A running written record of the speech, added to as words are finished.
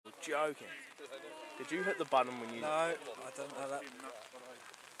joking. Did you hit the button when you... No, I didn't know that.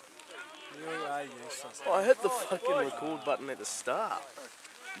 You are useless. Oh, I hit the fucking record button at the start.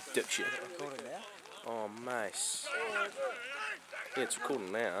 You dipshit. Is it recording now? Oh, mace. Yeah, it's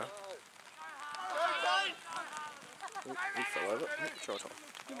recording now. Oh, he fell over. Try time.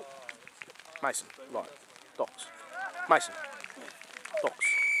 Mason, right. Docks. Mason. Docks.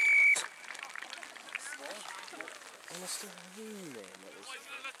 I must have known that was...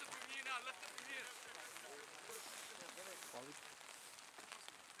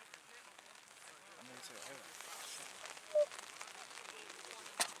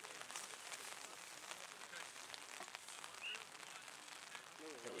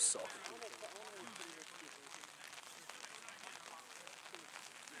 It was soft.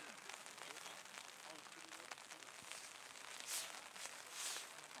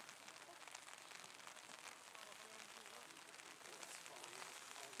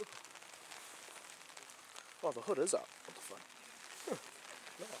 Oh, the hood is up. What the fuck?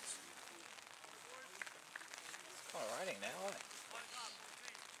 Nice. It's kind of raining now, isn't it?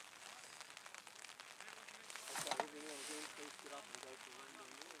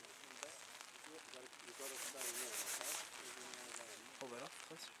 Pull that off,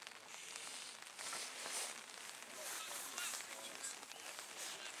 please.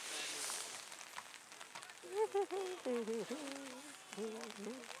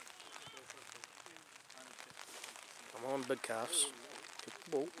 Come on, big calves. Kick the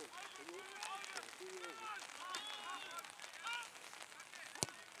ball.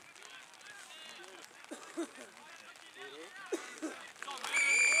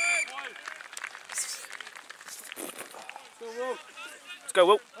 Let's go,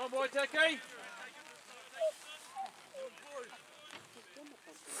 Will. Come on, Waitaki.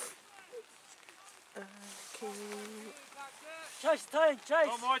 Chase the team, chase!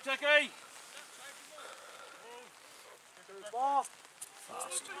 Come on, Waitaki. Fast.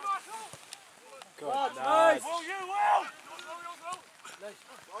 Good. Nice. Nice. Oh, you will.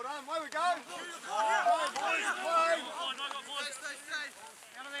 Well done, away we go! Boys, play!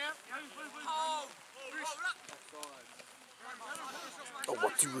 Oh,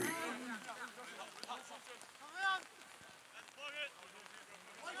 what do we?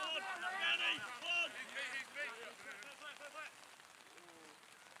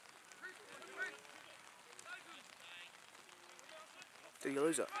 Did you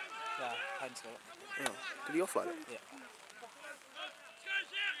lose it? Yeah, Hayden's got it. Yeah. Did he offload it? Yeah.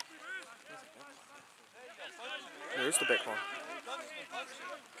 There's the back one.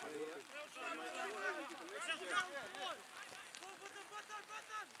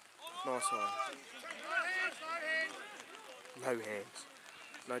 Nice one. No hands.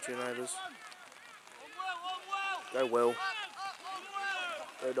 No turnovers. Go Will.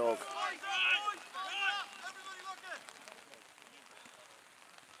 Go dog.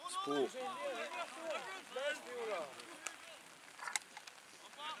 Sport.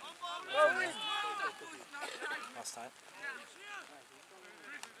 Last time.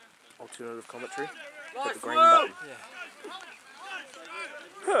 Alternative commentary. Hit the green button. Yeah.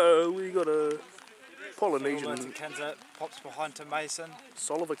 Oh, we got a Polynesian. Over to Kinzit, pops behind to Mason.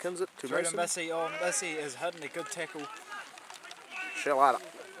 Soliver Kinzit to Through to Mason. Missy. Oh, Missy is hitting a good tackle. Shell out up.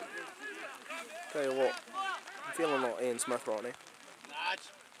 Tell you what, I'm feeling like Ian Smith right now.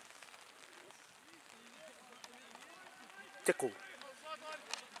 Tickle.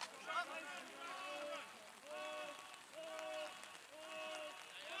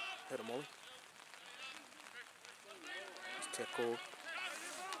 Hit him, Ollie. Just tickle.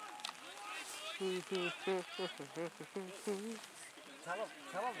 Tell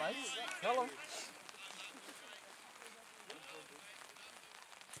him, mate. Tell him.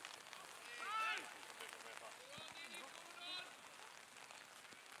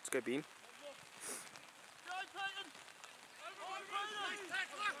 Let's go, Bean.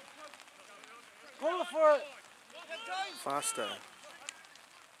 Pull for it! Faster.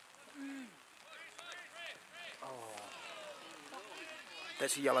 Oh.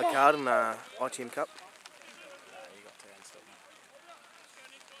 That's a yellow card in the ITM Cup.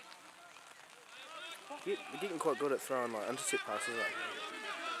 They're getting quite good at throwing like intercept passes.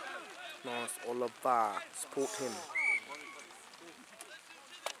 Nice. Oliver. Support him.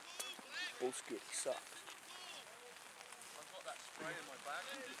 Bullshit, he sucks.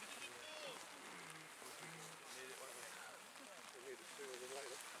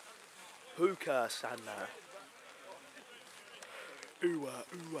 Hookah, Sana. Ooh,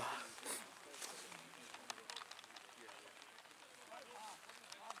 ooh.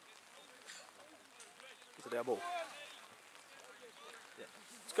 Is it our ball? Yeah.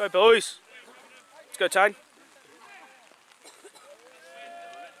 Let's go, boys. Let's go, Tane.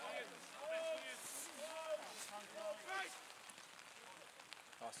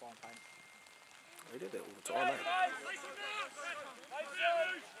 Nice line paint. They do that all the time, eh?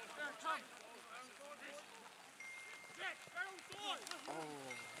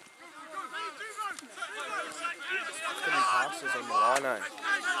 Fucking passes on the line, eh?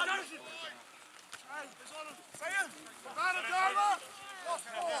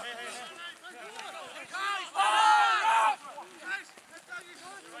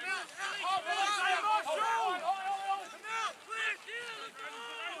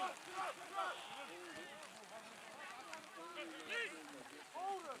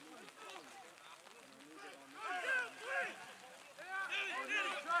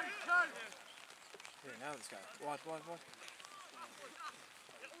 Yeah, now let's go. Wide.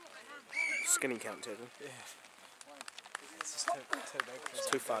 Skinny count tackle. Yeah. It's just too big. It's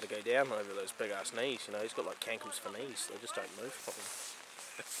too far to go down over those big ass knees, you know. He's got like cankles for knees, they just don't move properly.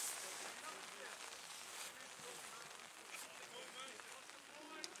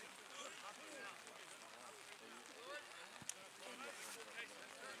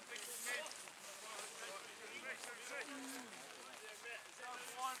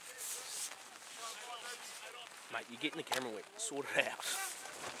 Mate, you're getting the camera wet. Sort it out.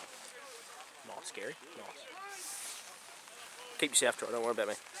 Nice, Gary. Nice. Keep yourself dry. Don't worry about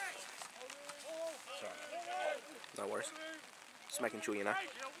me. Sorry. No worries. Just making sure you know.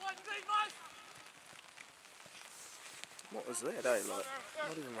 What was that, eh? Like,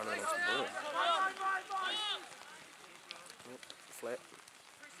 not even running off the ball. Oh, flat.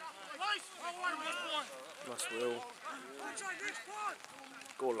 Nice will.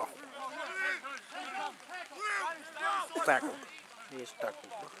 Go long. Tackle. Yes, tackle.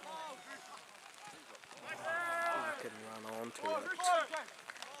 I can run onto it.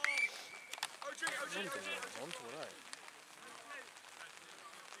 Onto it, eh?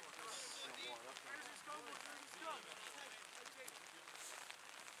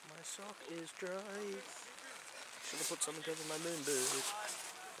 My sock is dry. Should have put something over my moonbird.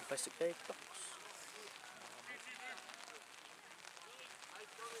 A plastic bag box.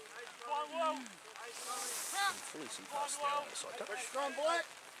 I'm fully see past the other side touch.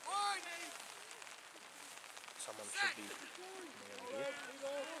 Someone should be around here.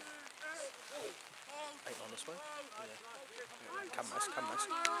 Ain't on this way. Yeah. Come, miss.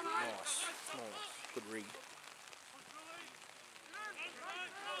 Nice. Good read.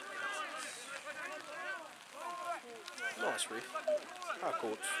 Nice read. Hard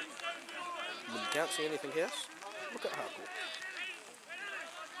courts. When you can't see anything else, look at hard courts.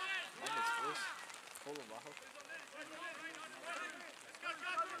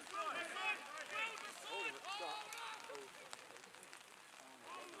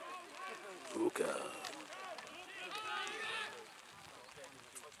 Ooka.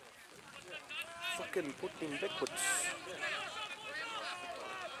 Fucking put him backwards.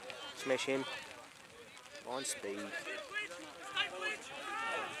 Smash him. On speed.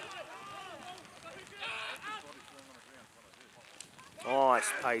 Nice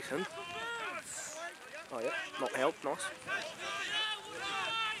pacing. Oh yeah, not help, nice.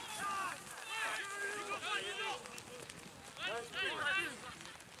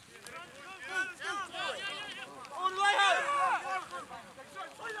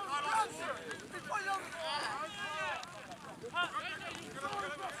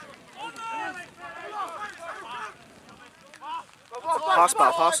 Pass,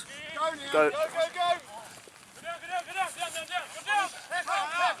 pass. Go.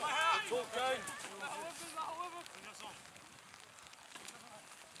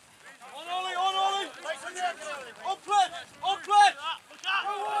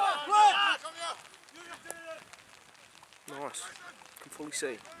 Nice. Can fully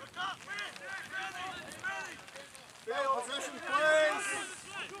see. Position, please.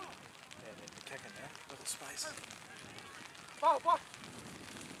 Yeah, they're kicking now. Look at the space. Ball.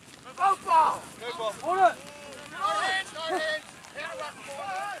 Hold it. No hands.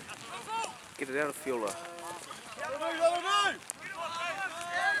 Get it out of fielder.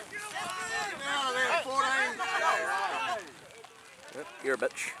 Now there, 14. Yep, you're a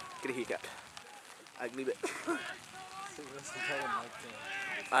bitch. Get a haircut. Ugly bitch.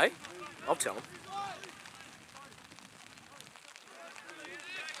 Hey? I'll tell him.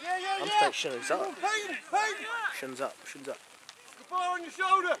 I'm straight shins up. Shins up. The bar on your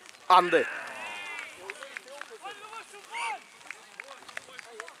shoulder. Under.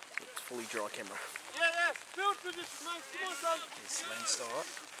 It's fully dry camera. Yeah. Field position, mate. Come on, son. His sling's still up.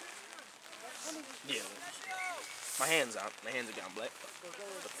 Yeah. My hands aren't. My hands are going black. But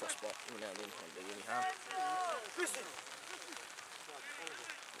But frostbite every now and then won't do any harm.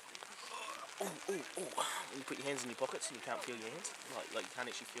 Ooh, ooh, ooh. When you put your hands in your pockets and you can't feel your hands, like you can't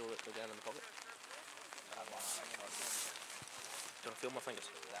actually feel that they're down in the pocket. Do you want to feel my fingers?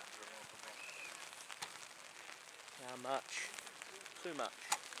 How much? Too much.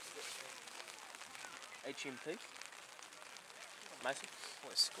 HMP? Mason?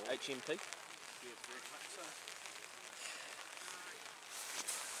 What is score? HMP?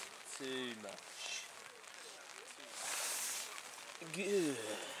 Too much. Good.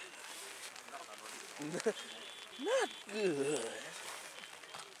 Not good.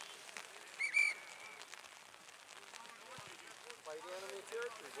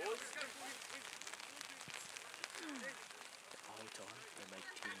 They make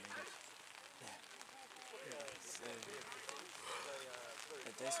 10 minutes.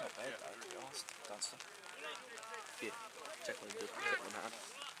 The day's not bad though, to be honest. Dunstan. Yeah, tackling good, tackling hard.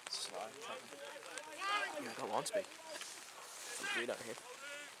 Slow, tackling. Yeah, got line speed. Which we don't have.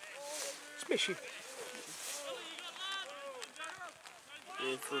 Smash him.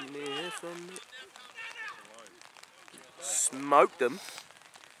 From me. Smoked him.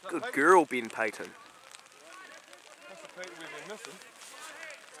 Good girl, Ben Payton. That's the people we've been missing.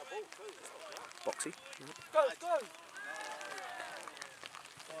 Boxy. Go, go!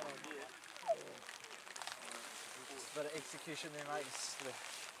 Bit of execution there, mate.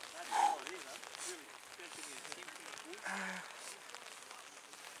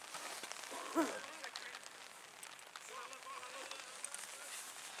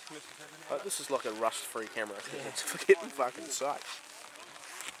 This is like a rust-free camera. It's for getting fucking sight.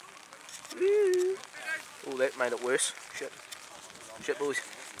 Oh, that made it worse. Shit. Shit, boys.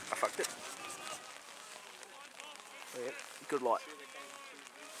 I fucked it. Yeah, good light.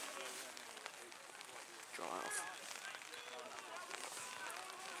 Dry off.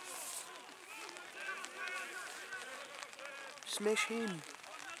 Smash him.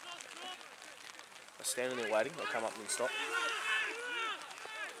 They're standing there waiting. They come up and stop.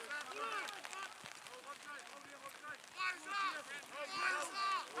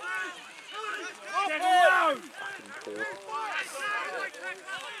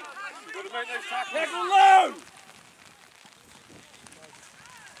 Tackle low!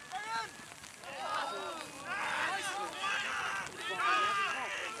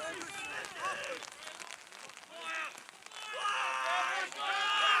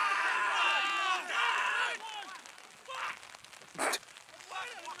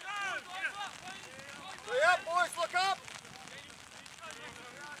 Look up, boys, look up!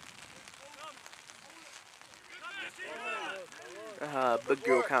 Big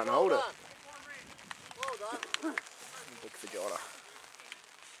girl can't hold it. Well done. Big vagina.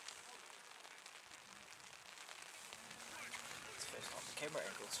 It's the first time the camera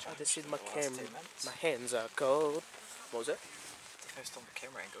angle's I changed. just said in my the last camera. 10 minutes. My hands are cold. What was that? The first time the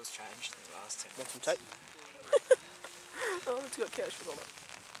camera angle's changed in the last 10 Want some minutes. tape? Oh, it's got cash on it.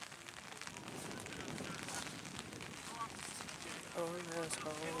 Oh, that's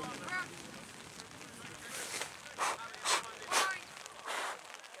home.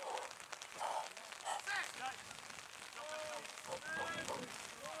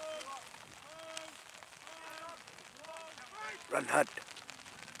 Run hard.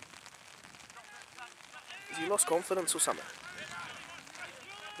 Has he lost confidence or something?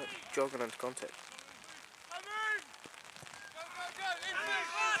 Like jogging into contact.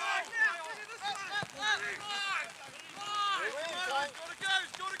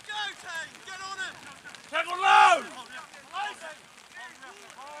 Tackle low!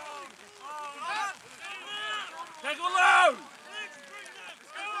 Tackle low!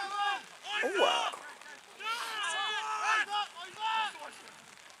 Oh wow.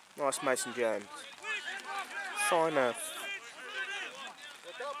 Nice Mason Jones. Fine enough.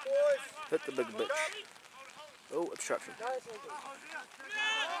 Look up, boys! Hit the big bitch. Oh, obstruction.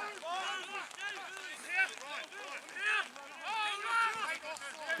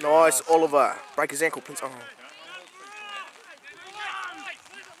 Nice, Oliver. Break his ankle, Prince. Oh.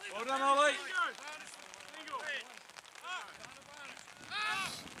 Well done, Ollie!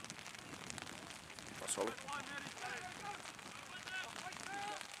 Nice, Ollie.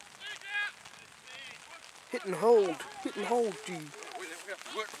 Hit and hold. Hit and hold, G.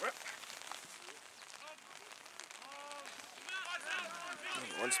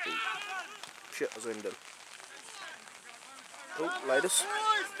 One speed. Shit, I zoomed in. Oh, latest.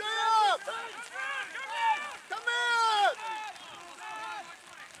 Boys, stay up! Come in!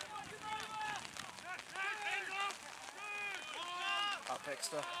 Up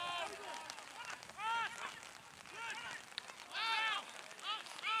extra.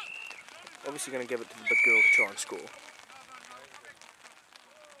 Obviously going to give it to the big girl to try and score.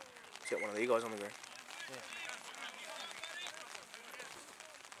 Get one of the guys on the ground. Yeah.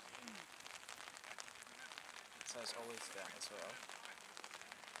 So it's always down as well.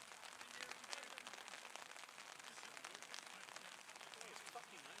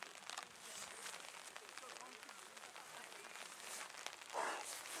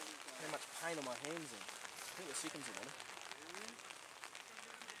 How much pain on my hands in. I think the seconds are on it.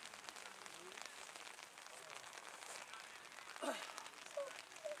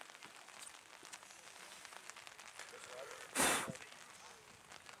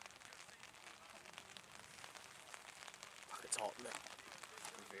 Fuck, it's hot now.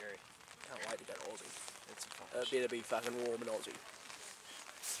 Very. Can't wait to go to Aussie. It's fun. It better be fucking warm in Aussie.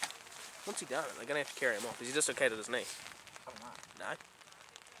 What's he done? They're going to have to carry him off. Is he dislocated his knee? I don't know. No? Well,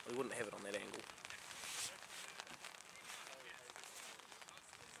 he wouldn't have it on that angle.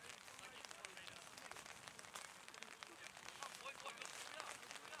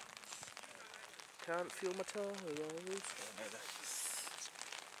 Can't feel my toes.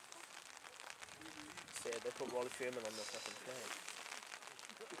 Sad they put Rolly Fairman on the fucking flag.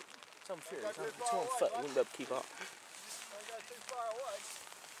 It's unfair. It's too unfit. He wouldn't be able to keep up. Don't go too far away.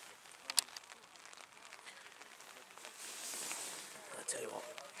 I tell you what.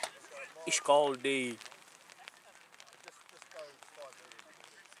 Ishkaldi. Just go 5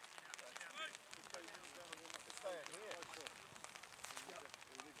 meters. Just stay in here.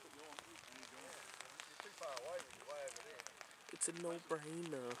 You're too far away when you're way over there. It's a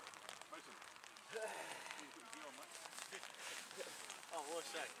no-brainer. Oh, what a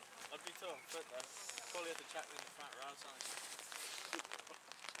shame. I'd be too unfit though. Probably have to chat in the front row or something.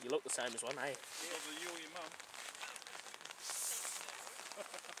 You look the same as one, eh? Probably you or your mum.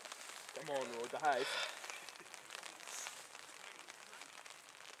 Come on, Roy, behave.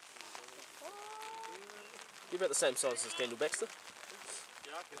 You're about the same size as Daniel Baxter.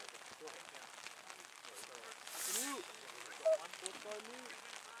 Yeah, I can.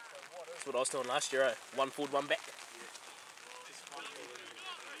 That's what I was doing last year, eh? 1 forward, 1 back.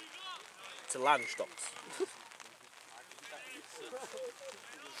 It's a lunge, docs.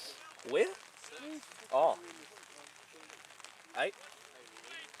 Where? Oh. 8.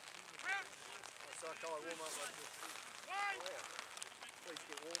 So I warm up like this. Please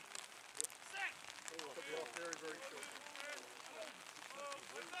get warm. Could be off very, very short.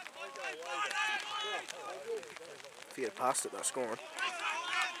 If you had passed it, they're scoring.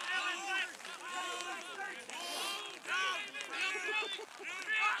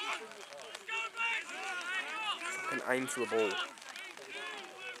 And aim for the ball.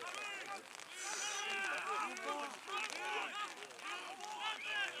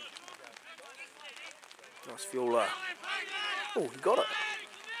 Nice Fueler. Oh, he got it.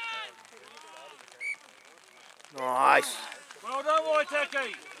 Nice. Well done,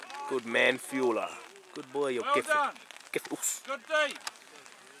 Waitaki. Good man, Fueler. Good boy, you're Well gifted. done. Oops. Good deep.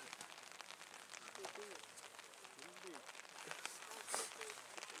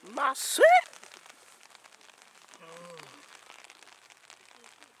 Massive.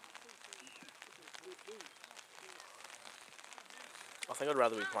 I think I'd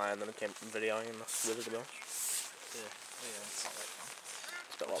rather be playing than videoing in this weather, to be honest. Yeah, it's not that fun.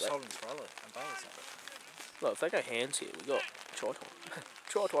 It's a bit like Just that. holding umbrella. Umbrella's not that fun. Look, if they go hands here, we got try time.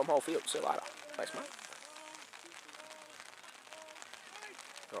 Try time whole field. See you later. Thanks, mate.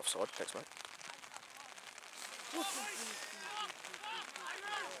 They're offside. Thanks, mate.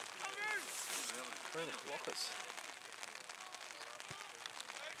 Where are the blockers?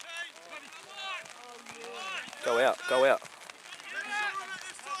 Go out. Go out.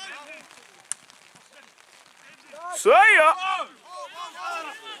 See ya!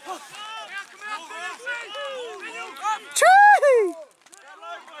 Chee!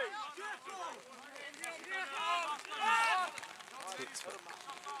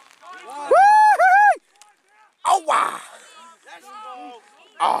 Woo-hoo! Oh, wow!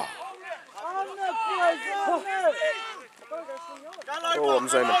 Oh. Oh, I'm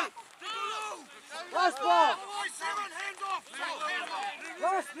zooming. Last ball!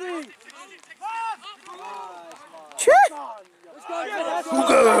 Last knee! Chee! Go!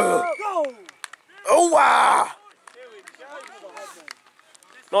 Oh, wow!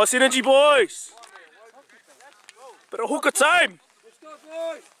 Nice energy, boys! Bit of hooker time! Let's go,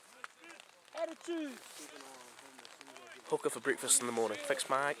 boys! Attitude! Hooker for breakfast in the morning. Thanks,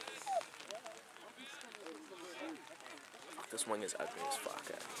 mate. Fuck, this wing is ugly as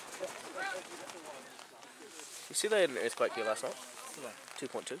fuck, eh? You see they had an earthquake here last night?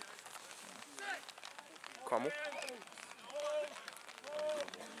 2.2. Cromwell.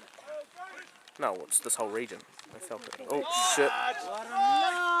 No, it's this whole region. I felt it. Oh shit.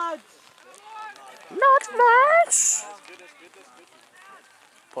 Not much!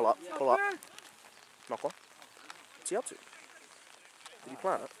 Pull up, pull up. Knock on. What's he up to? Did he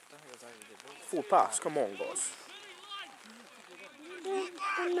plant it? Forward pass, come on guys.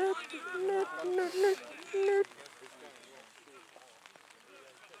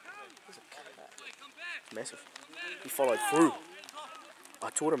 Massive. He followed through. I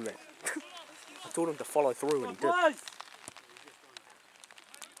taught him that. I taught him to follow through and he did.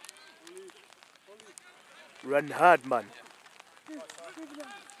 Run hard, man.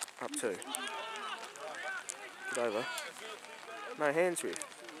 Up two. Get over. No hands here.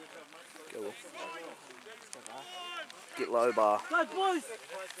 Go. Get low, bar. Go, boys!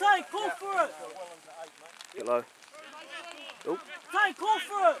 Take, call for it! Get low. Oh. Take, call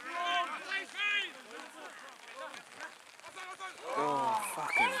for it! Oh,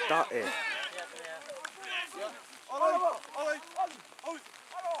 fucking duck there.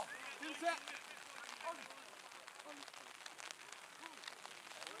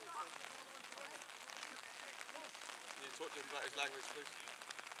 Talk to him about his language, please.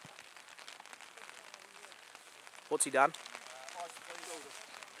 What's he done?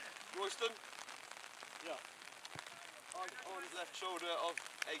 Royston? Yeah. On left shoulder of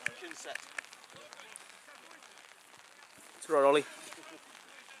a kinset. It's right, Ollie.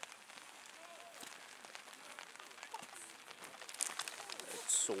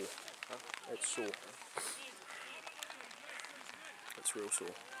 It's sore. It's sore. It's real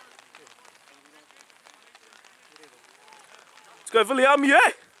sore. Let's go, William,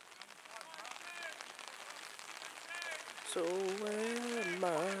 yeah! So where am I?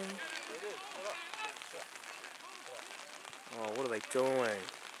 Oh, what are they doing?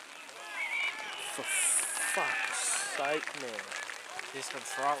 For fuck's sake, man. You just gotta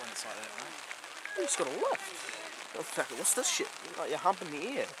throw it when it's like that, right? You just gotta lift. Oh, fuck it, what's this shit? Like you're humping the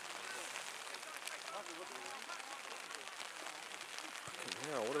air. Fucking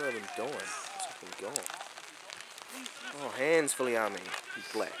hell, what have they been doing? What's fucking gone? Oh, hands, William. He's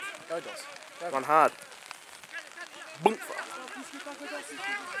black. Go, Dos. Run hard. Boom.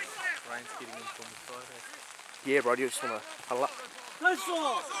 Rain's getting in from the Friday. Yeah, bro, you just wanna huddle up. Go,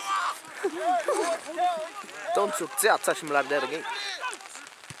 Saul! Don't you dare touch him like that again.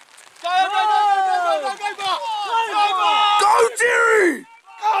 Go, Jerry!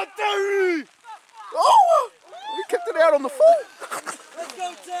 Go, Terry! Oh! He kicked it out on the full. Let's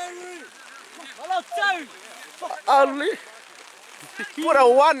go, Terry! Hello, Terry! Only. What a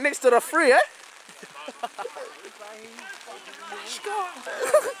one next to the free, eh?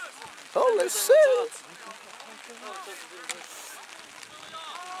 Holy shit!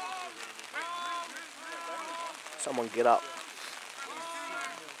 Someone get up.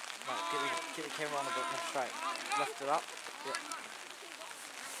 Right, get the camera on a bit more straight. Lift it up. Yeah.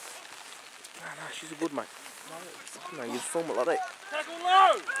 No, she's a good mate. No, you film it like that. Tackle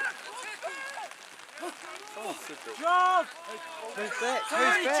low! Job! Who's back? Terry,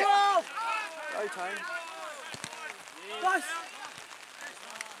 Who's back? job! Go, Tony. Nice!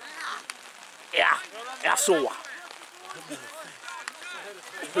 Yeah, I saw.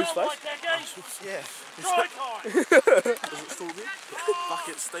 Whose face? Yeah. Try time! Is it still good? Fuck,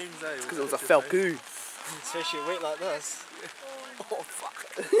 it steams, eh? Because it was a falcon. Especially wet like this. Oh fuck.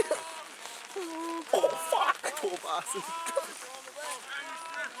 Oh fuck. Poor bastard.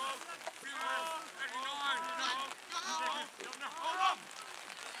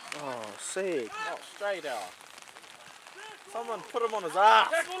 Oh, sick. Not straight out. Someone put him on his ass.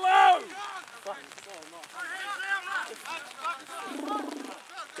 Tackle low!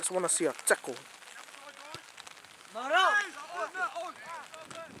 Just want to see a tackle. Not out!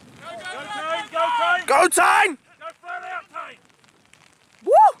 Go, Tane! Go, Tane! Go, Tane! Go flat out, Tane!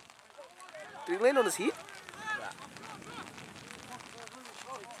 Woo! Did he land on his head?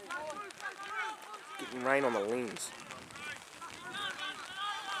 Getting rain on the lens.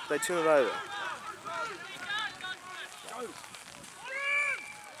 They turn it over.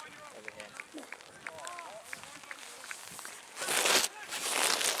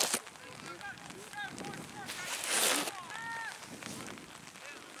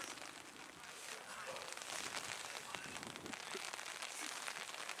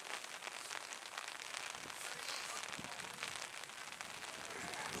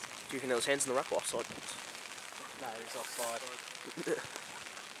 Do you think that was hands in the ruck or offside? No, he's offside.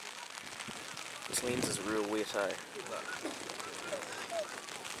 This lens is real wet, eh?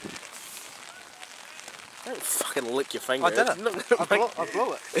 Don't fucking lick your finger. I did It's it. not gonna I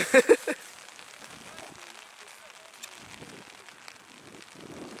blew it.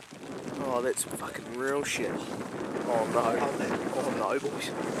 Oh, Oh, that's fucking real shit. Oh no. Oh no,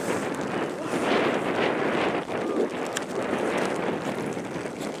 boys.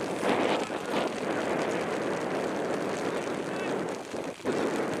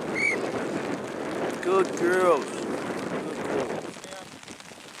 Good girls.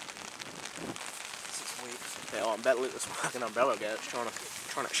 Yeah, oh, I'm about to let this fucking umbrella go. It's trying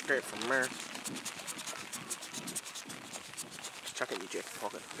to escape from there. Just chuck it in your jacket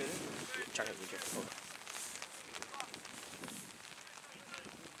pocket. Chuck it in your jacket pocket.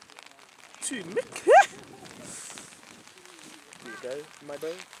 To Mick. Here you go, my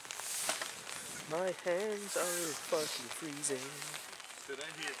boy. My hands are fucking freezing. Did I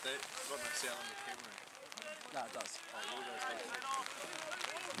hear that? Got no sound on the camera. No, it does.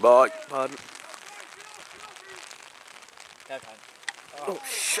 Bye. Pardon. Go, Kane. Oh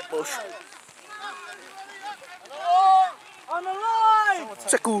shit, bush. On the line!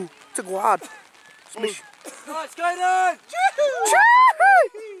 Tickle hard. Smish. Nice, go then!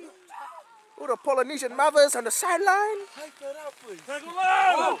 All the Polynesian mothers on the sideline. Take a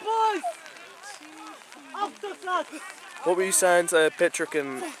line! Oh, boys! Up the flat! What were you saying to Patrick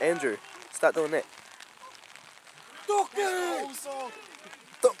and Andrew? Start doing that.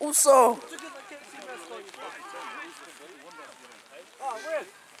 The Uso.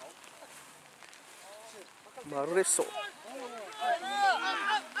 Mariso.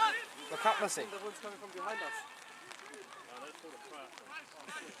 Look up, Missy. The one's coming from behind us.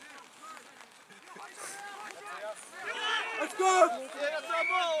 Let's go!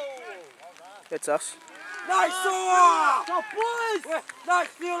 It's us. Nice, Sora! Go, boys! Nice,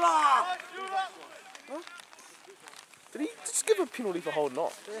 Fuller! Did he just give a penalty for holding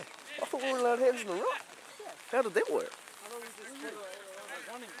on? Yeah. I thought we were allowed hands in the rock. How did that work?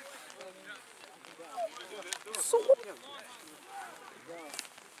 So what?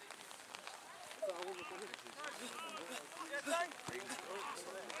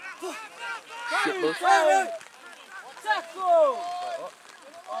 Shit, bush. Tackle!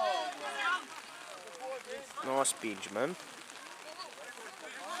 Nice Benjamin.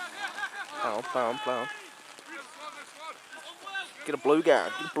 Pound. Get a blue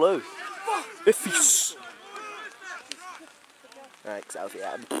guard. Get a blue. Iffies. Right, selfie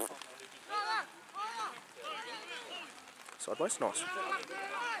out. Sideways, nice.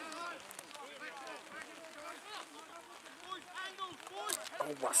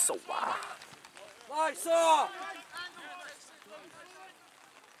 Oh, what's so wow. Nice, Sora!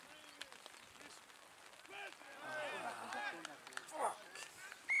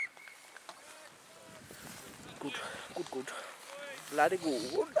 Good. Bloody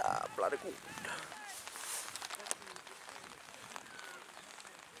good. Bloody good.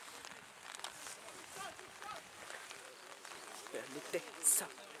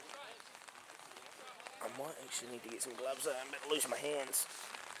 I might actually need to get some gloves on. I'm about to lose my hands.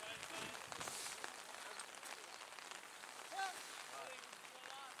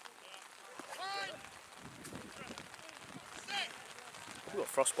 I've got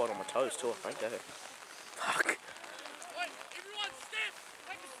frostbite on my toes too, I think, eh? Fuck.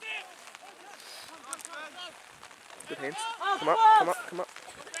 Good hands. Come up.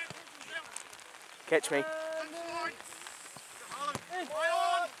 Catch me.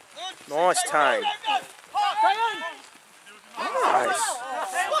 Nice time. Nice.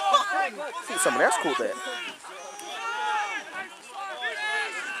 I think someone else caught that.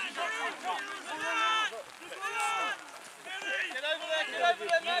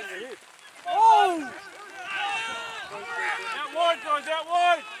 Oh! Out wide, guys, out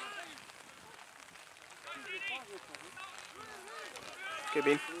wide! Go,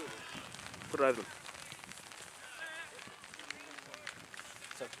 Ben. Put it over them.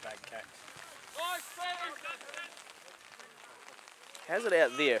 It's a bad catch. How's it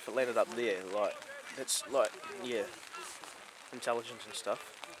out there if it landed up there? Like, it's like, yeah, intelligence and stuff.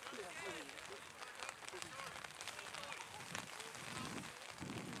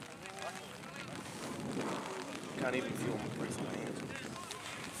 Can't even feel my breath in my hands.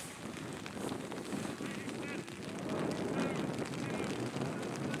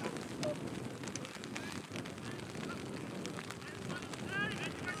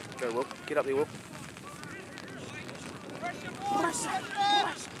 Go, Will. Get up there, Will.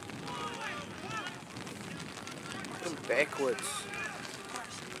 Put him backwards.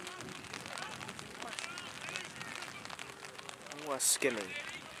 Oh, skimming.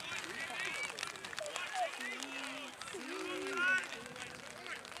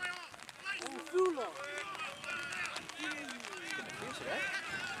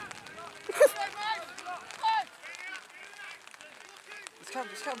 Come,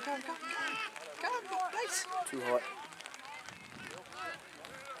 please. Too hot.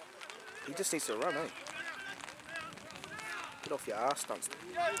 He just needs to run, eh? Get off your ass, Dunstan.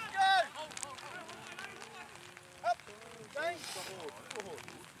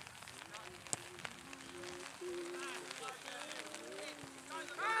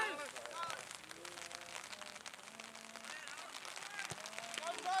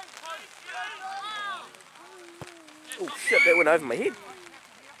 Oh shit, that went over my head.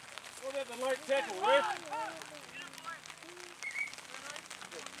 What about the late tackle, ref?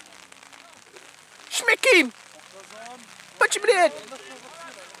 Schmick him! Punch him in the head!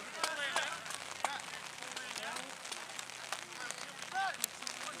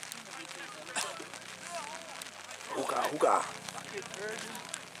 Hookah, hookah.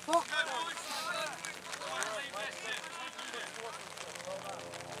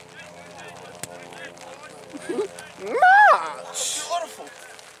 March! Beautiful.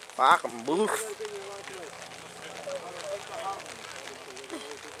 Fucking boof.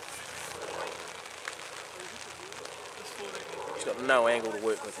 She's got no angle to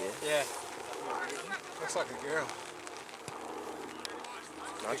work with here. Yeah. Looks like a girl.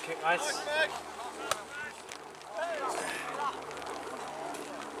 Nice. Nice.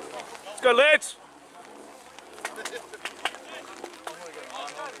 Let's go, lads!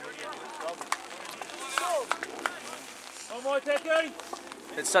 On Waitaki!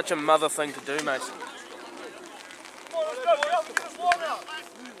 It's such a mother thing to do, mate.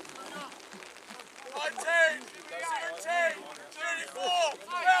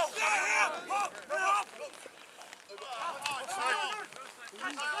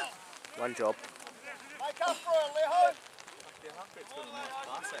 One job.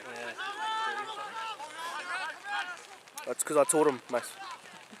 That's because I taught him, mate.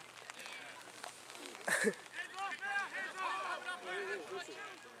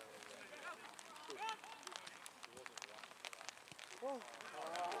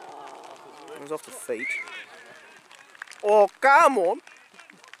 It was off the feet. Oh, come on!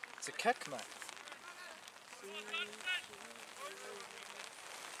 It's a kick, mate.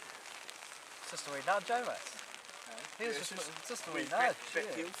 It's just a wee nudge, eh, mate? He was just a wee nudge.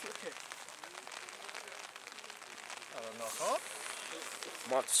 Yeah. Oh, knock on.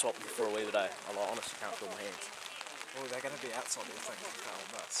 Might have to swap them for a wee bit, eh? I honestly can't feel my hands. Oh, they're going to be outside the thing.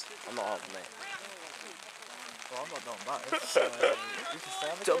 Nuts. I'm not holding that. Well, I'm not doing that. So, you can stay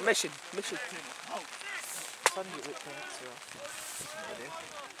on the So, mission. Funny you look pants,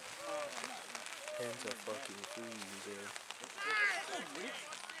 Hands are fucking freezing.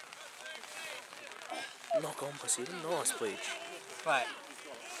 Knock on, pussy. Nice, please. Mate,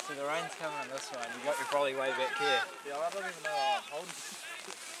 so the rain's coming this way and you got your brolly way back here. Yeah, I don't even know how I'm holding.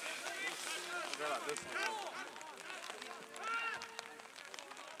 I'll go like this.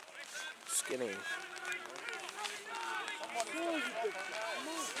 Skinny.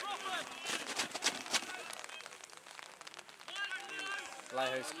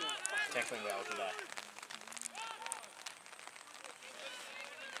 Lehu's tackling well today.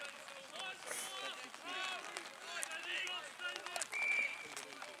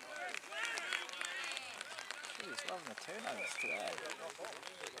 He's loving the turnovers today.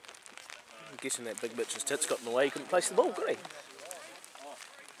 I'm guessing that big bitch's tits got in the way. He couldn't place the ball, could he?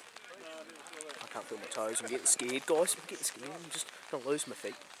 I can't feel my toes. I'm getting scared, guys. I'm getting scared. I'm just going to lose my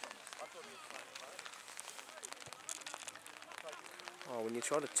feet. Oh, when you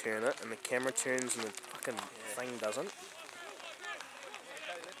try to turn it and the camera turns and the fucking thing doesn't.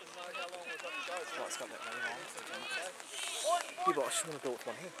 Oh, it's got that name on. Yeah, but I just want to do it with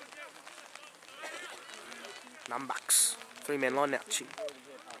one hand. Numbucks. 3-man line now. Cheap.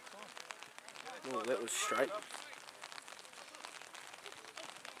 Oh, that was straight.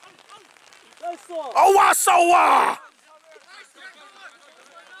 Oh, so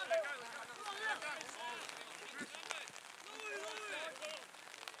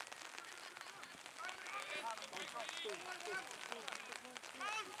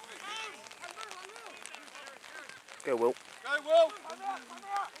Go, Will. Go, Will!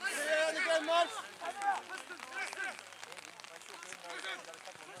 Yeah, on again, man!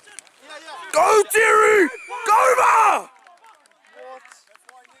 Go, Terry! Go, Ma!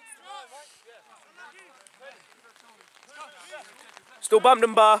 Still bummed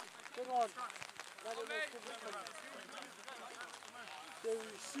him, Bar.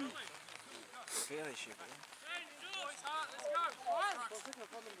 Fairly stupid.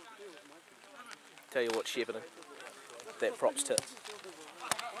 Tell you what, shepherding. That props tits.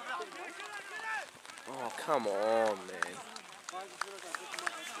 Oh, come on, man.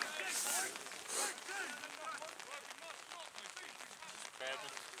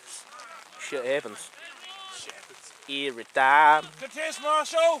 Shit happens. Every time. Contest,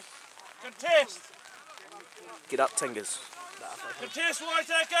 Marshall! Contest! Get up, Tingers. Contest,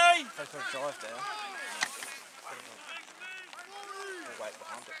 Waitaki! They could have drive down. We'll wait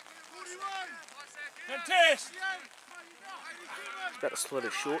behind it. Contest! About to split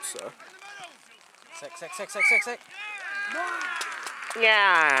his shorts though. Sec.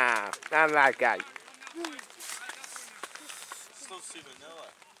 Yeah, I like that. Still 7-0.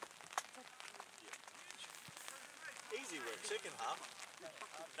 Easy work, second half.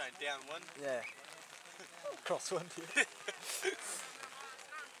 Going down one. Yeah. Crosswind.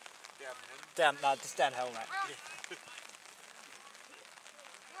 Down one. Just downhill, mate.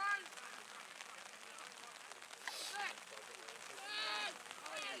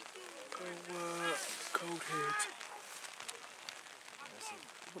 Cold heads.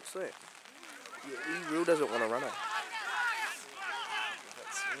 What's that? Yeah, he real doesn't want to run it.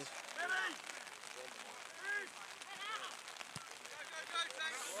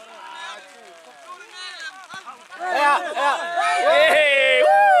 Hey!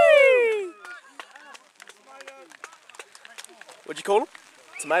 Whee! What'd you call him?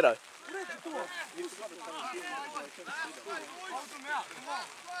 Tomato.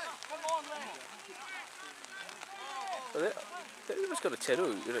 They've just got a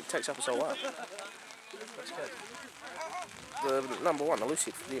tattoo. It takes up his whole arm. That's good. The number one, the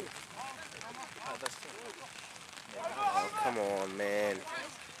Lucy for you. Oh, that's good. Oh, come on, man.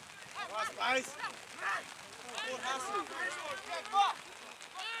 Nice.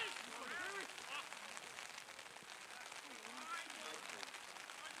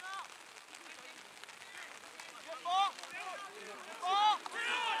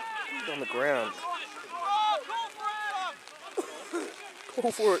 On the ground.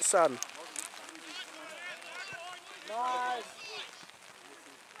 Call for it, son. Nice.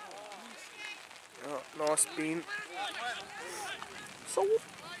 Oh, nice bean. So.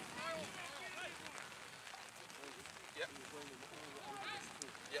 Yep.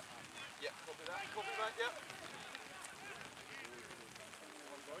 Copy that, yep.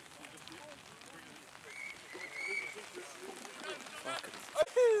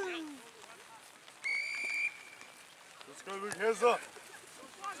 Let's go, Luke Hezza.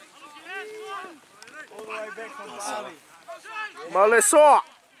 All the way back from Bali. Malessa!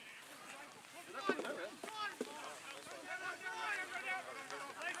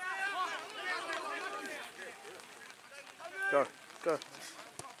 Go.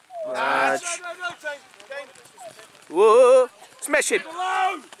 Nudge. Whoa! Smash it!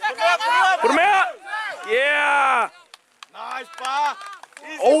 Put him out! Yeah! Nice, bar.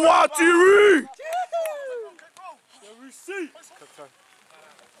 Oh, what do you?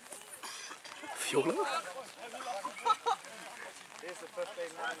 Feel it? There's the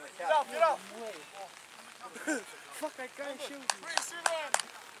 15 man in the couch. Get up. Fuck, I can't shoot.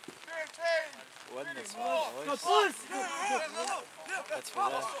 13. Win this one, boys. That's for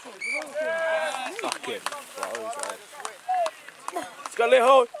them. Fucking close, right? Let's go,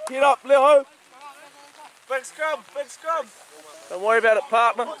 Leho. Get up, Leho. Big scrum. Don't worry about it,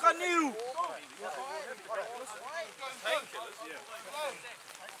 partner. Look on you.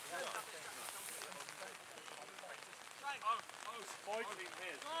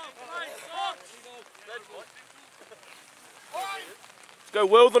 Let's go,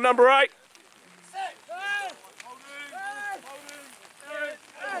 Will, the number 8.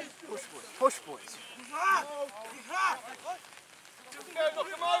 Push, boys.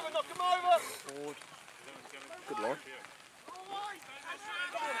 Knock him over. Forward. Good line.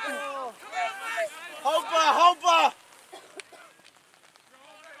 Hold bar. Hold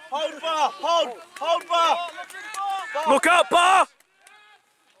bar. Look up, bar!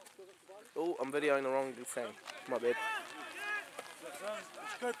 Oh, I'm videoing the wrong thing. My bad.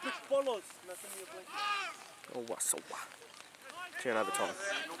 Go pick bolos. Oh, what's up? Turn over time.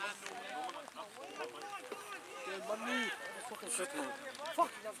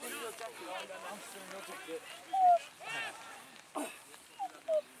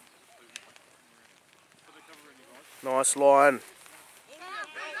 Nice line.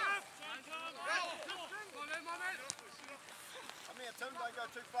 Don't go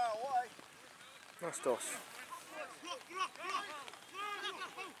too far away. Nice toss.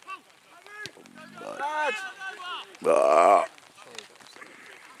 Ah.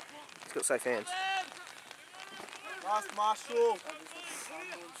 He's got safe hands. Nice, Marshall.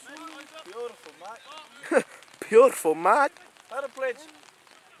 Beautiful, mate. Beautiful, mate. Let it pledge.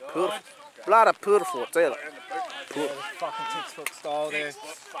 Beautiful. Bloody beautiful, tell you. Fucking textbook style there.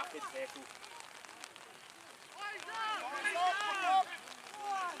 Fucking tackle.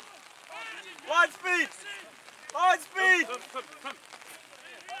 Line speed! Line speed!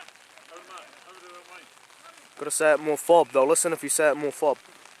 Gotta say it more fob. They'll listen if you say it more fob.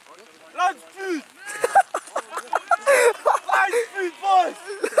 Line speed! Line speed, boys!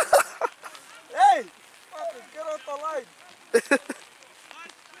 Hey! Fucking get off the line!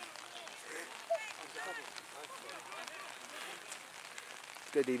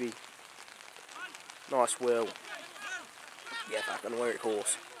 Go DB. Nice wheel. Yeah, fucking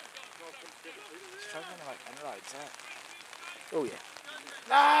workhorse. Struggling to make inroads, eh? Oh yeah.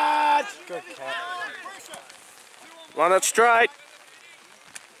 Lads! Good cat. Run it straight.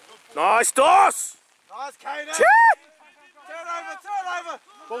 Nice toss. Nice, Kaden! Chee! Turn over!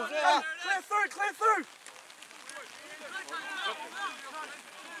 Ball's out. Clear through!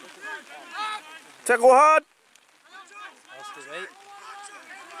 Tackle hard. That's good, mate.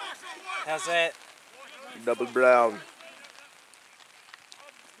 How's that? Double brown.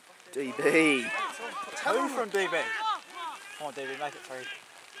 DB. 2 from DB. Come on, DB, make it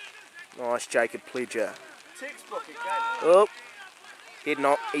 3. Nice Jacob Pledger. Textbook again. Oh. Head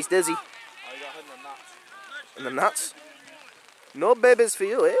knock. He's dizzy. Oh, you got hit in the nuts. In the nuts. No babies for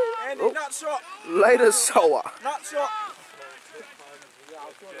you, eh? Andy, Oh. nut shot! Later, Soa. Nut shot!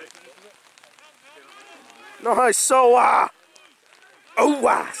 Nice, Soa.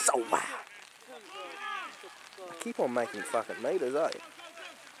 Oh, Soa. I keep on making fucking meters, eh?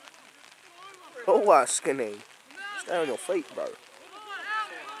 Oh, skinny. Stay on your feet, bro.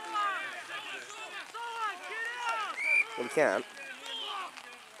 Well, you can't.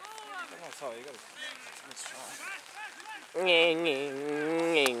 Oh, sorry, you got to.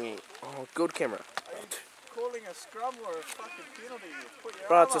 Oh, good camera. Calling a scrum or a fucking penalty. Put your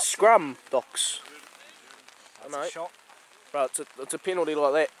Bro, arm it's a up. scrum, Docs. That's mate. a shot. Bro, it's a penalty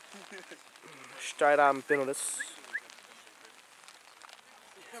like that. Straight arm penalties.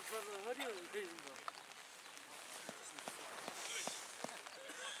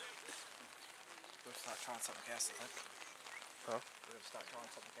 We'll start trying something else, I think. Huh? We're going to start trying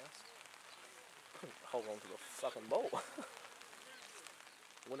something else. Hold on to the fucking ball.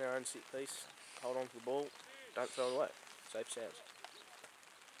 Win our own set piece. Hold on to the ball. Don't throw it away. Safe sounds.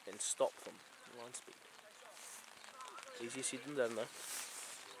 And stop them. Line speed. Easier said than done though.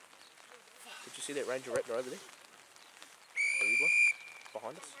 Did you see that Ranger Raptor over there? The red one?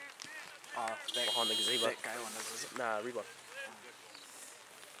 Behind us? Oh, that, Behind the gazebo. that gay one is it? Nah, red one.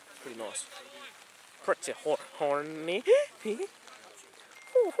 Pretty nice. Pretty horny. Horny.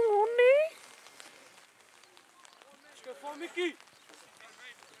 Let's go for Mickey.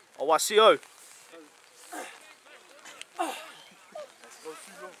 Oh, I see you.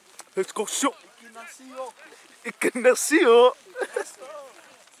 Let's go shoot. Ik kan dat zien hoor.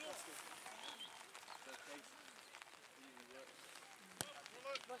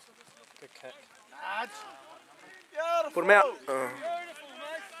 Good kick. Put him out.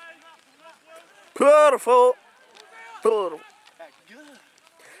 Beautiful. Beautiful.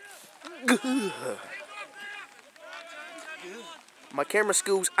 Good. My camera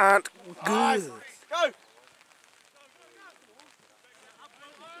skills aren't good. Go!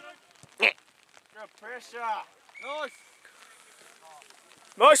 Good pressure. Nice.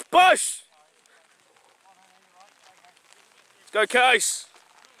 Nice push. Let's go, Case.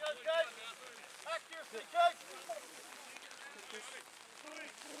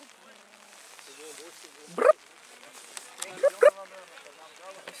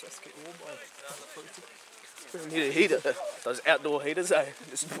 We need a heater. Those outdoor heaters, eh?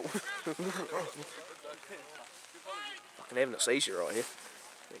 Just fucking having a seizure right here.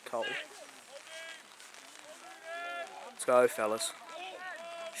 They're cold. Let's go, fellas.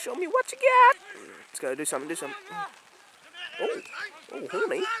 Show me what you got. Let's go, do something, do something. Oh,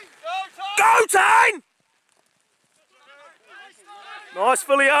 horny. Go, Tane! Nice,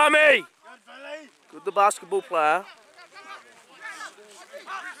 Philly Army. Good, the basketball player.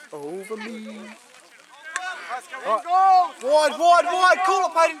 Over me. Right. Wide, call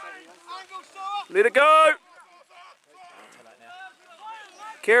it, Peyton. Let it go.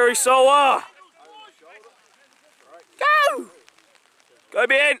 Kerry Soa. Go. Go,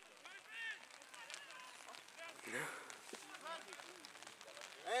 Ben.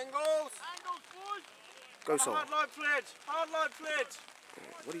 Angles. Go, Soa. Hard line pledge.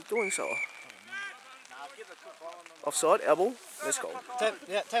 What are you doing, Soa? Offside, elbow. Let's go.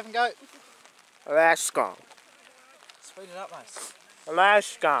 Tap and go. Let's go. Speed it up, mate.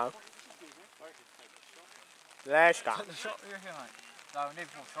 Let's go. Let's go. Hit the shot, you reckon, mate? No, we need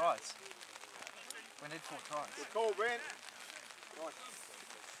 4 tries. We need 4 tries. Good call, Ben. Nice.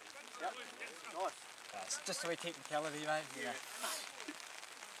 Yep. Nice. It's just a wee technicality, mate. Yeah.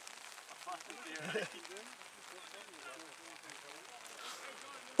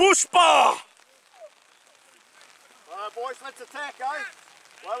 Pushpa! Alright boys, let's attack, eh?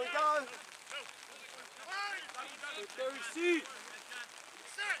 Away we go.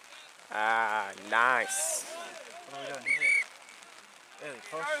 Ah, nice. What are we doing here? Early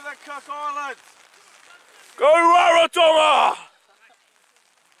push. Go the Cook Islands. Go Rarotonga!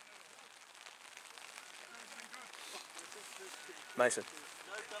 Mason.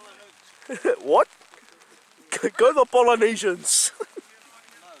 What? Go the Polynesians.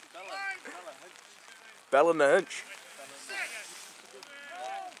 Bella Hinch.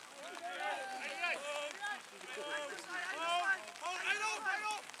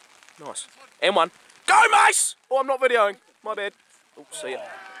 Nice. And one. Go, Mace! Oh, I'm not videoing. My bad. Oh, see ya.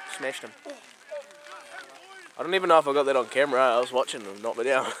 Smashed him. I don't even know if I got that on camera. I was watching and not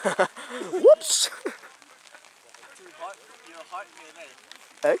videoing. Whoops!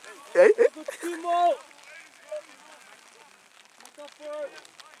 Hey, hey, hey. Oh,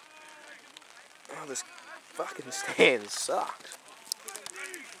 this fucking stand sucks.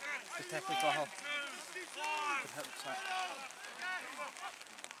 Good tackle for Hull. Good hip tight.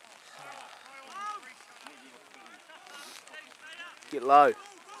 Get low.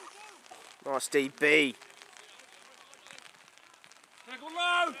 Nice DB.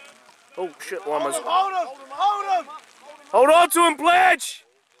 Oh shit, one was. Hold him! Hold him! Hold on to him, Pledge!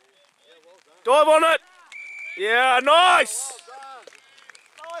 Dive on it! Yeah, nice!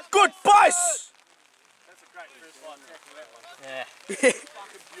 Good pace! That's a great first line tackle, that one. Yeah.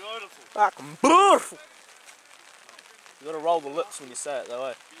 Fucking beautiful. Fucking beautiful! You gotta roll the lips when you say it though,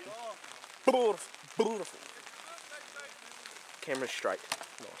 eh? Beautiful. Beautiful. Camera straight.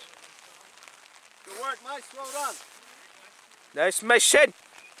 Nice. Good work, mate. Well done. Nice mission!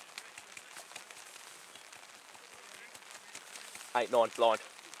 8-9 blind.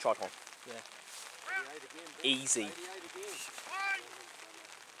 Try time. Yeah. Easy.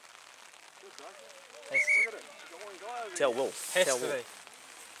 Tell Will. Has Tell to Will. be.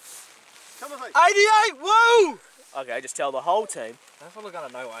 Come with me. 88! Woo! Okay, just tell the whole team. I thought we were going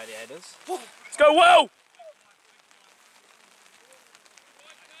to know what 88 is. Let's go, Will!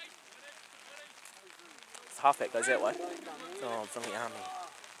 The halfback goes that way. Oh, from the army.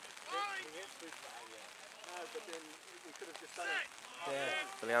 Yeah.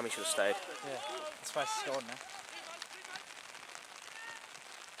 But the army should have stayed. Yeah. The space is gone now.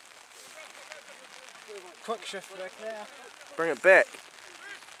 Quick shift back now. Bring it back.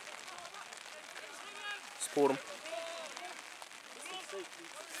 Support him.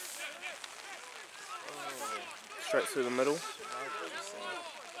 Straight through the middle.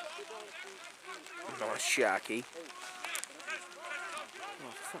 Nice Sharky.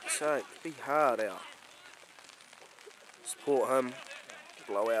 Oh, for fuck's sake, be hard out. Support him.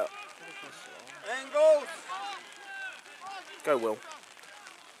 Blow out. Angles. Go, Will.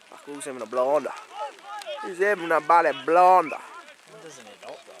 Fuck, Will's having a blinder. He's having a bloody blinder. Doesn't he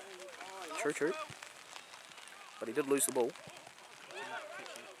not though? True, true. But he did lose the ball.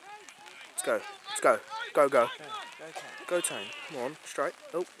 Let's go. Let's go. Go, go. Go, Tane. Come on. Straight.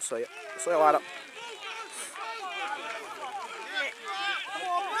 Oh, see ya. See you later.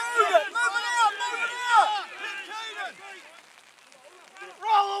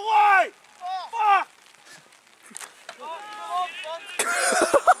 Roll away! Fuck!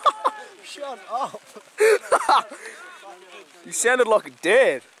 Shut up! You sounded like a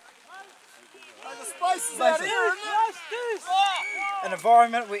dad. The space is out here, An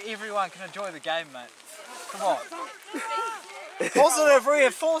environment where everyone can enjoy the game, mate. Come on. Positive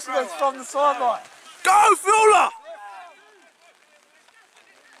reinforcements from the sideline. Go, Fuller!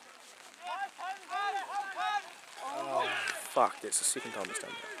 Oh, fuck, that's the second time it's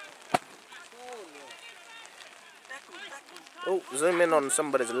done that. Oh, zoom in on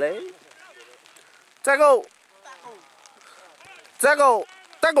somebody's leg. Tackle! Tackle!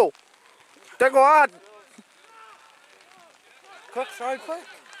 Tackle! Tackle hard! Quick, throw quick.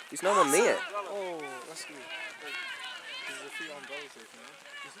 There's no one there. Oh, that's good. There's a few on goals there, is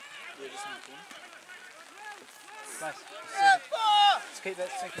it? Yeah, just in the corner. Nice. Let's keep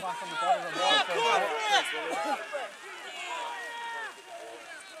that second mark on the bottom of the ball.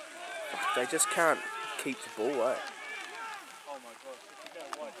 They just can't keep the ball, eh? Oh my god.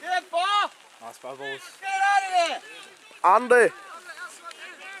 Get it, ball! Nice bubbles. Get out of there! Under!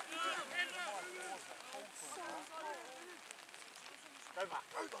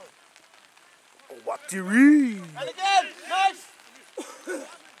 Waitaki! And again! Nice!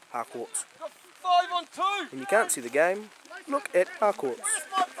 Harcourts. Got 5 on 2! When you can't see the game, look at Harcourts. Where's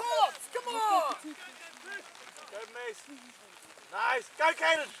my pull-ups? Come on! Go, Mace. Nice. Go,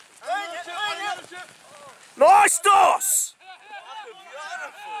 Caden. Nice toss!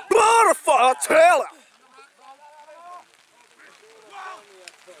 Beautiful, I tell you!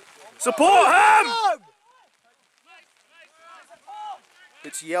 Support him!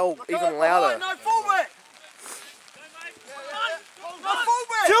 Let's yell even louder. No fullback!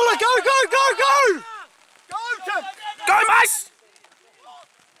 Tula, go, go, go, go! Go, Tim! Go, Mace!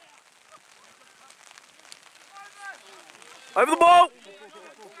 Over the ball!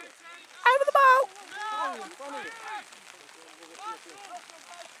 Over the ball!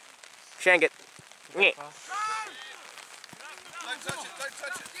 Shank it. Yeah. Don't touch it, don't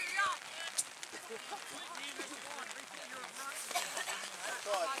touch it.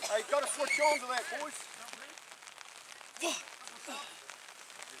 Hey, you got to switch on to that, boys.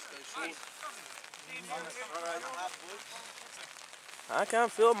 I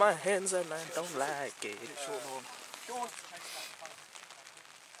can't feel my hands and I don't like it. Sean.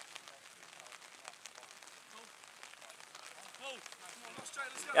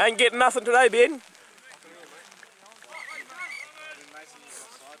 I ain't getting nothing today, Ben.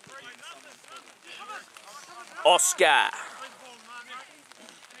 Oscar.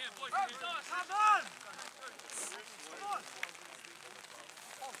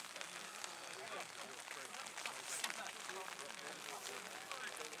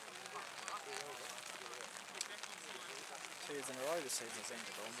 Years in a row this season's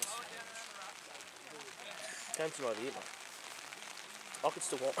ended almost. Game's not over yet, mate. I could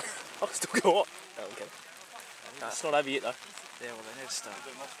still go on. I could still go on. No, I'm kidding. No, it's not over yet, though. Yeah, well, they need to start.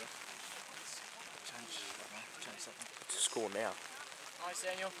 Change something. To score now. Nice,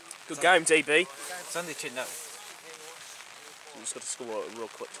 Daniel. Good game, DB. It's only 10 0. You just got to score a real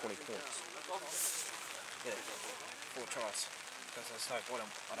quick 20 points. Yeah, 4 tries. Because there's no point.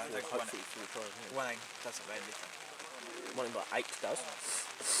 I don't think winning doesn't mean anything. Winning by 8 does.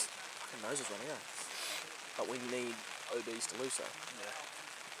 Fucking nose is running out. But we need OBs to lose, though.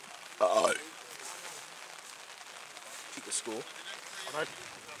 Yeah. Uh-oh. Keep the score. I don't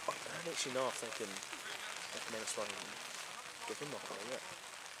actually know if they can manage to give him off on it.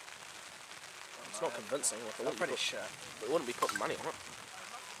 It's not convincing. Like, I'm pretty sure. They wouldn't be putting money on it.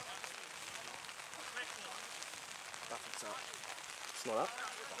 Nothing's up. It's not up.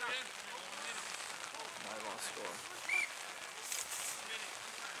 No last score.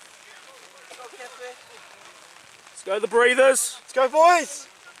 Let's go the breathers. Let's go, boys!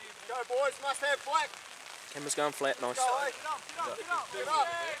 Go, boys, must have black. Camera's going flat, nice. Go, hey. Get up.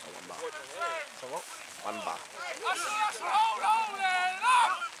 One bar. So what? 1 bar.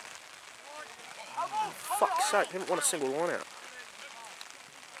 Fuck's sake, didn't want a single line out.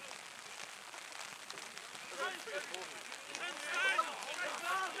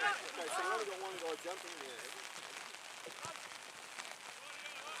 Okay, so you only got one guy jumping there.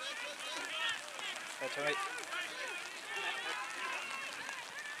 Go to me.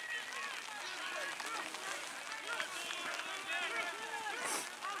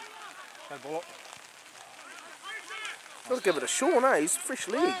 Go, ball. Gotta give it a Sean, eh? He's fresh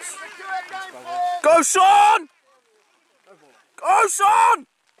legs. Go, Go, Sean! Go, Sean!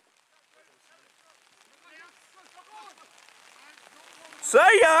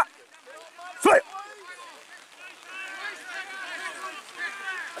 See ya! See ya!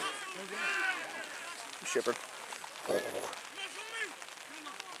 Shepherd.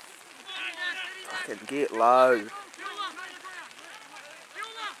 Fucking get low.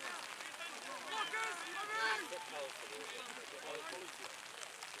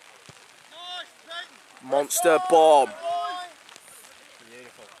 Monster bomb.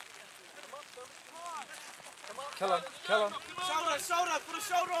 Beautiful. Kill him, kill him. Shoulder, put a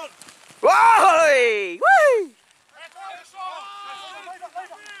shoulder on. Why! Whee!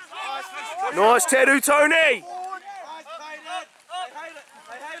 Nice tattoo, Tony.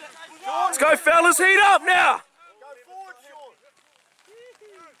 Let's go, fellas. Heat up now. Go forward, Sean.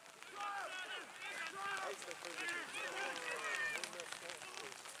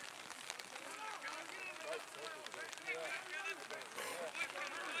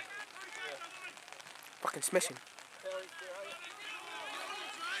 Fucking smash him.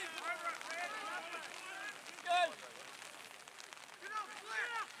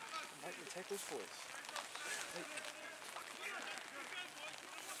 Make the tackles, boys.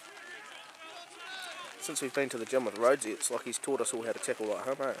 Since we've been to the gym with Rhodesy, it's like he's taught us all how to tackle like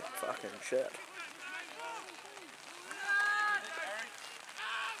him, eh? Fucking shit.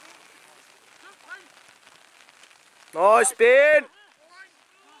 Nice, Ben!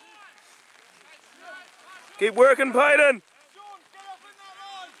 Keep working, Payton!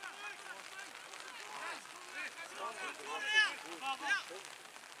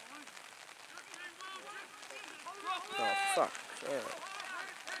 fuck. Yeah.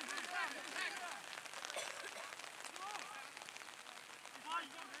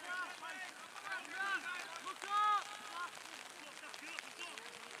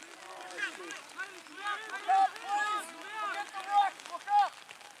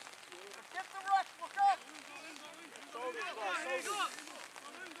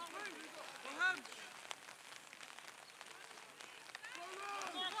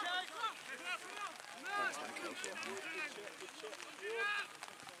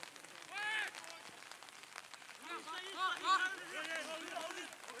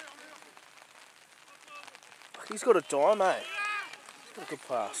 He's got a dime, eh? He's got a good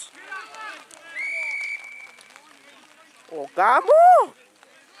pass. Oh, come on!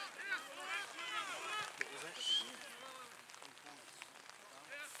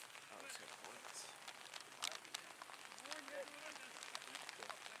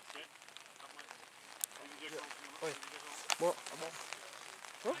 Wait. What?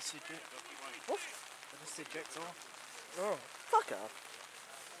 What? I said Jack. What? I just said Jack's off. Oh, fuck up.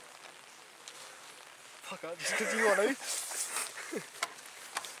 Fuck up, just because you want to.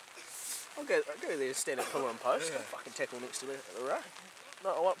 I'll go there, stand at pillar and post, Yeah. I'll fucking tackle next to the rack.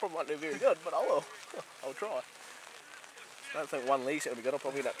 No, I probably won't do very good, but I will. I'll try. I don't think one leg's gonna be good, I'll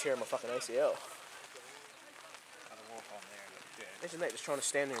probably end up tearing my fucking ACL. Imagine that, just trying to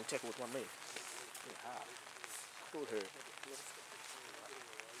stand there and tackle with one leg. Yeah, hard. It would hurt.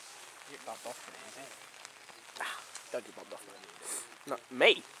 You get bumped off pretty easy. Don't get bumped off, man. No,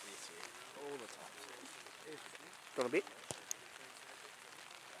 me? Yes, yeah. All the time. Do you want a bit?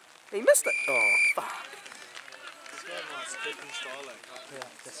 He missed it. Oh, fuck. This guy wants kicking style like that. Yeah,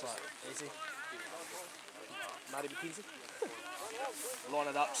 just like easy. Marty McKenzie. Line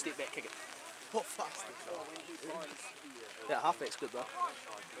it up, step back, kick it. What fast? Yeah, halfback's good though.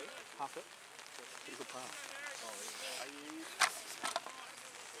 Half it. Pretty good pass.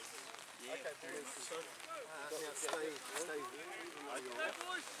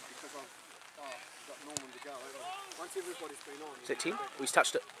 Because I've got Norman to go. Once everybody's been on. Is that 10? Oh, he's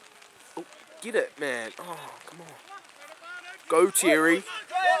touched it. Oh, get it, man. Oh, come on. Go, Terry.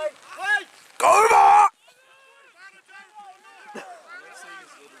 Go, over!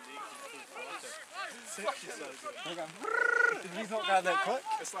 He's not going that quick.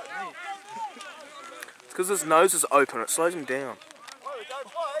 It's like me. It's because his nose is open, it slows him down.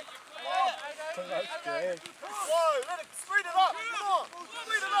 Too much drag. Whoa, let it speed it up. Come on,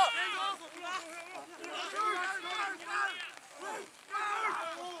 speed it up.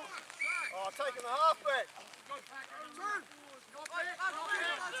 Oh, taking the halfback.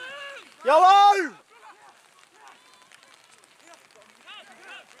 Yellow!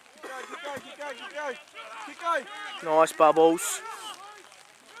 Keep going. Nice bubbles.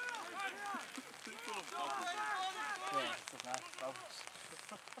 Yeah, it's nice bubbles.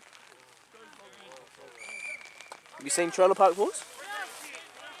 Have you seen Trailer Park Boys?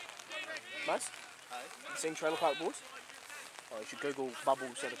 Nice? Have you seen Trailer Park Boys? Oh, you should Google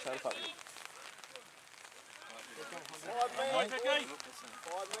bubbles at a Trailer Park Boys. 5 men. 5 men.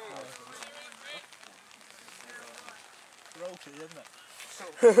 Royalty, isn't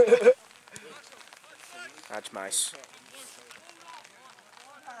it? That's nice.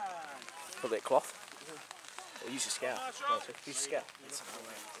 Put that cloth. Or use your scalp. Use your scalp. It's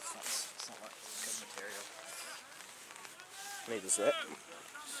not like good material. Neither's that.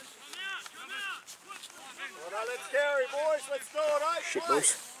 Well, now let's carry, boys. Let's do it, eh? Shit,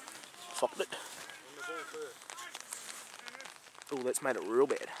 boys. Fucked it. Oh, that's made it real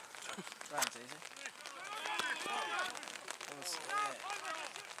bad. Runs easy.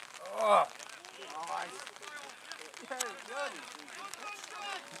 Oh!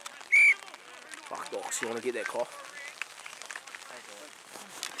 Fuck off, you want to get that cloth?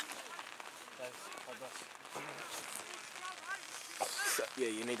 Oh, shit. Yeah,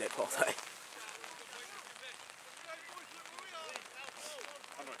 you need that cloth, eh?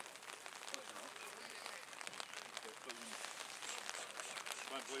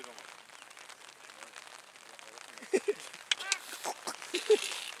 Don't bleed on it.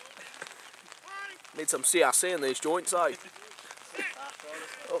 Need some CRC in these joints, eh?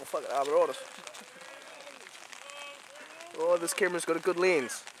 Oh, fuck it, arthritis. Oh, this camera's got a good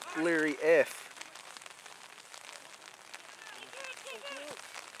lens. Glary F.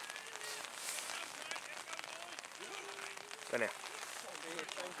 Go now.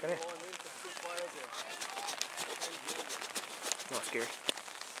 Go now. Not scary.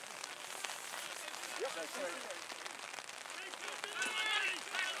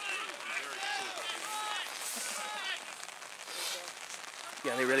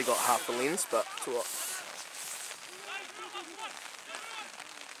 Yeah, they really got half the lens, but it's alright.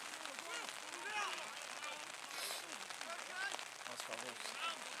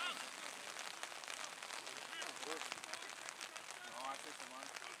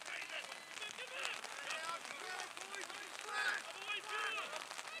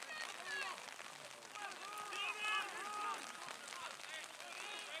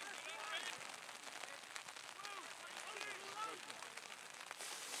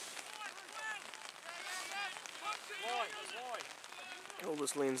 All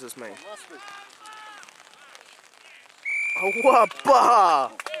this lenses, man. Oh, what a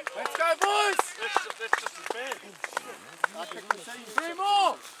bar! Let's go, boys! That's just as bad. 3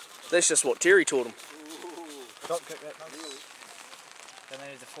 more! That's just what Terry taught him. Don't kick that, mate. Then they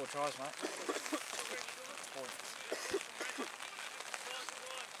need the 4 tries, mate.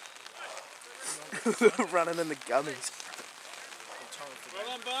 Running in the gummies. Well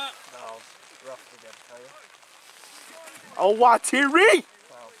done, Bart. No, rough to get, tell you. Oh, what, Terry?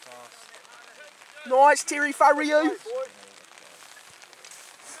 Wow, fast. Nice, Terry, for you.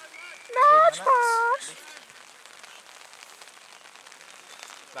 Nice pass.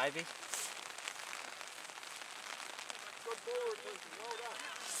 Baby.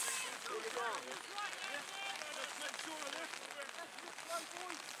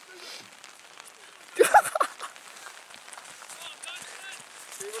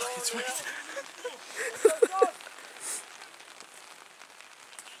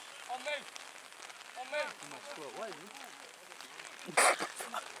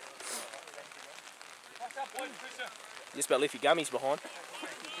 You just about left your gummies behind.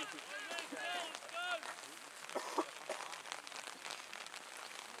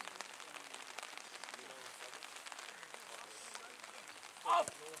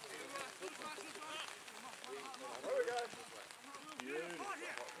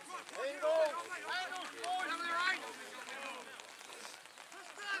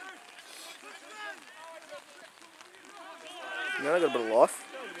 Now they got a bit of life.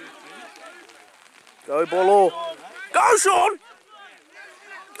 Go, Bolo. Go, Sean!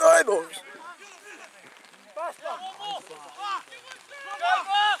 Go, boys.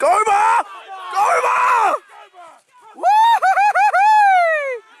 Go, Bar! Go, Bar!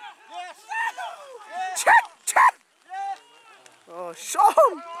 Woo-hoo-hoo-hoo! Check, check! Oh,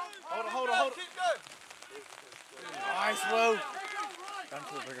 Sean! Hold on. Nice, Will. Down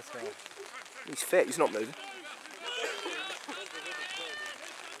to the biggest guy. He's fat, he's not moving.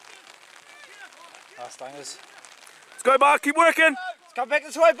 Stangers. Let's go, Bar, keep working! Let's come back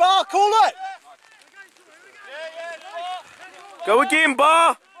this way, Bar, call it! Go again,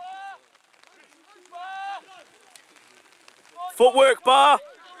 Bar! Footwork, Bar!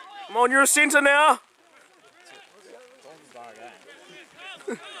 Come on, you're a centre now!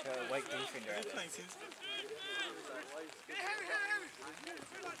 Weak defender out there.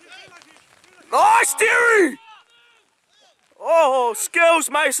 Nice, Terry! Oh, skills,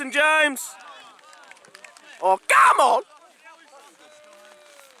 Mason James! Oh, come on!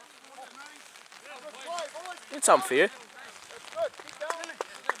 It's unfair. Oh,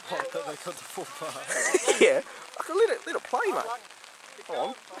 I thought they got the full pass. Yeah, I can let it play, mate. Come on,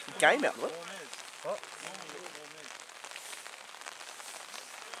 make a game out of it. What?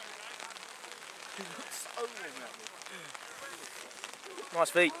 Nice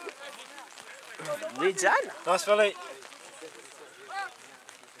feet. Well done. Nice, Philly.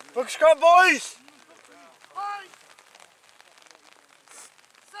 Book scrum, boys!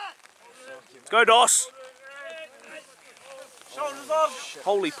 Let's go, Doss. Shoulders on.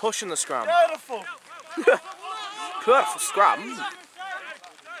 Holy push in the scrum. Beautiful. Beautiful scrum.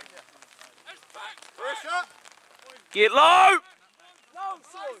 Get low.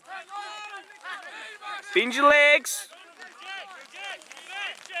 Bend your legs.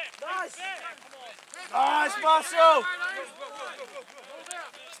 Nice, Marshall.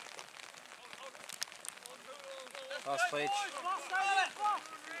 Nice pledge.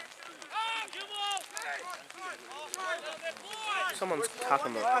 Someone's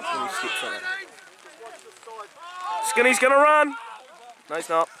cutting it when he steps on it. Skinny's gonna run. No, he's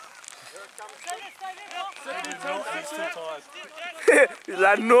not. He's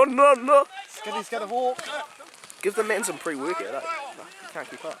like, no. Skinny's gonna walk. Give the man some pre-workout, eh? He can't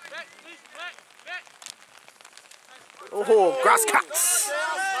keep up. Oh, grass cuts.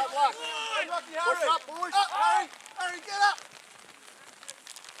 Push up, boys. Harry, get up.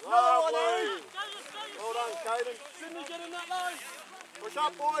 Lovely. Well done, Caden. Sydney, get in that line. Push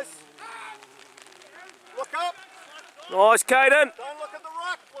up, boys. Look up. Nice, Caden. Don't look at the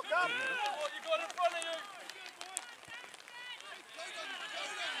ruck. Look up. What you got in front of you?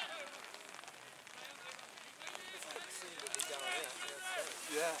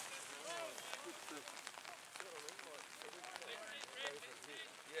 Yeah.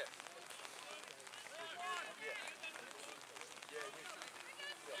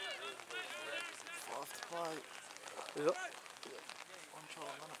 Is it?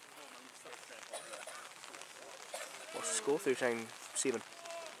 What's the score? 13-7.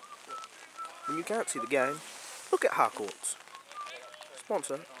 When you can't see the game, look at Harcourts.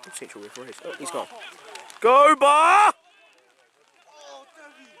 Sponsor, Central Referees. Oh, he's gone. Go, Bar! Oh,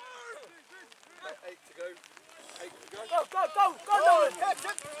 Davey! 8 to go. 8 to go.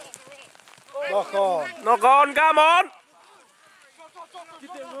 Knock on. Knock on, come on!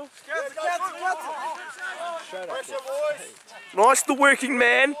 Straight up. Pressure, boys. Nice, the working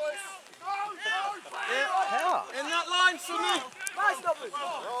man. How? In that line, Simi.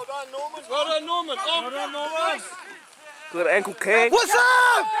 Well done, Norman. Well done, Norman. Well done, Norman. Good ankle kick. What's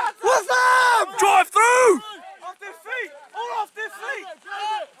up? What's up? Drive through! Off their feet. All off their feet.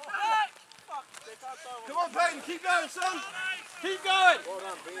 Come on, Peyton. Keep going, son. Keep going. Well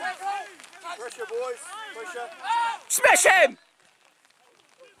done, Ben. Pressure, boys. Pressure. Smash him!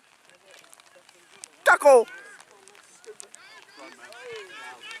 Tackle!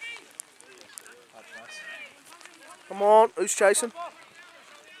 Come on, who's chasing?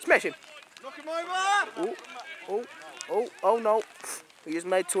 Smash him! Knock him over. Oh no. He just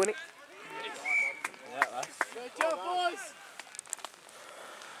made 20. Good job, boys.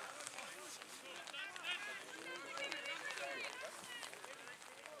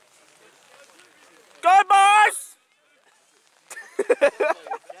 Go, boys!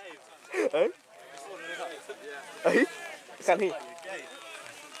 Hey? Hey? I can't hear.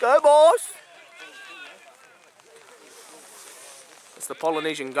 Go, boys! It's the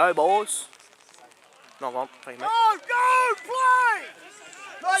Polynesian go, boys. Knock on. Thank you, mate. Go, play!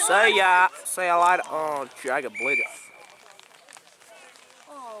 See ya. See ya later. Oh, Jagged bleed it.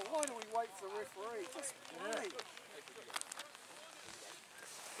 Oh, why do we wait for the referee? Just play.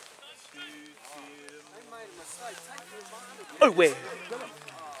 They made a mistake. Take the advantage. Oh, where?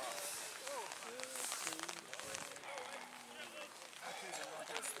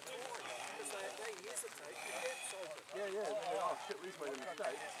 Oh, shit, we've made a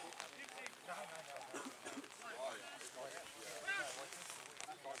mistake.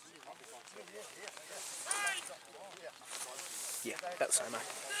 Yeah, that's the same, mate.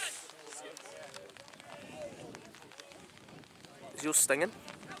 Is yours stinging?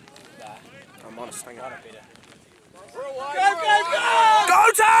 Nah. Oh, mine is stinging. Mine are better. Go! Go,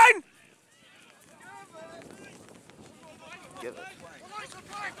 team! Give it.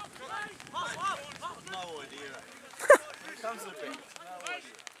 No idea. Comes the bit.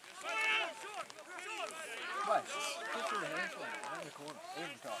 Wait, just get through the hand for me. In the corner.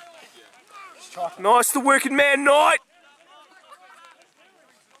 Even top. Just try for Nice, the working man night.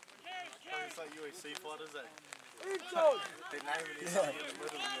 It's like UAC fighters, eh? They name it in the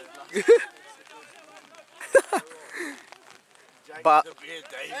middle. But The beard,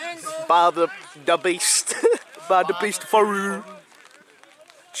 Dave. Bar the beast. Bar the beast Faru.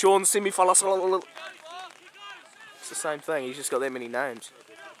 Sean Semi-Falas. It's the same thing, he's just got that many names.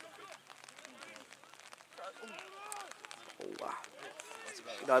 Oh, wow.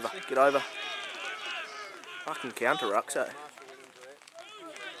 Get over, get over. Fucking counter-rucks, eh?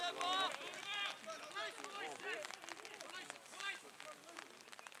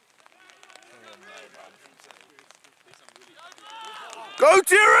 Go,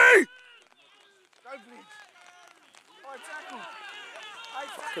 Terry!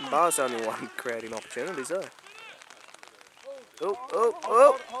 Fucking Bar's the only one creating opportunities, eh?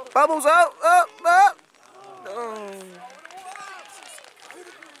 Oh. Bubbles out! Oh.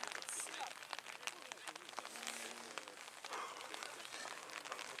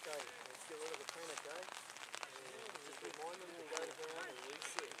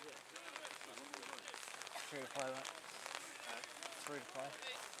 Free to play, mate. Free to play.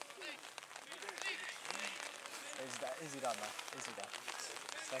 Easy done, mate. Easy done.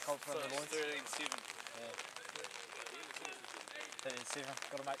 Stay confident, boys. 13-7. Yeah. 13-7.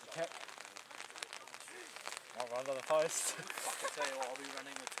 Got to make the kick. I'll run to the post. I tell you what, I'll be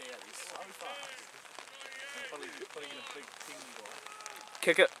running the tee out. He's so fast. I'm probably putting in a big thing, boy.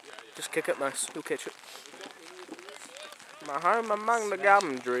 Kick it. Just kick it, nice. He'll catch it. My home among the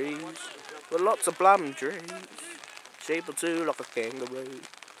gum trees, with lots of plum trees, shaped too like a kangaroo.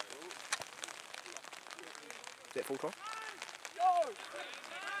 Is that full time?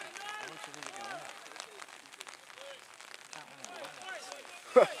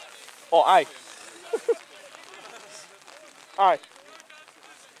 Oh, aye. Aye.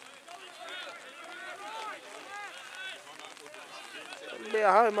 Be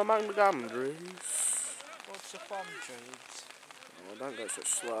a home among the gum trees. What's the bomb trees? Oh, don't go so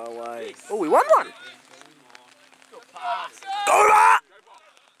slow away. Oh, we won one! Go back!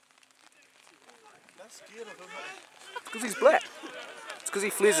 That's scared of him, mate. It's because he's black. It's because he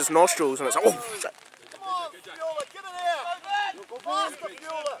flares his nostrils and it's like, oh, shit. Come on, Fueler, get it out! Go faster,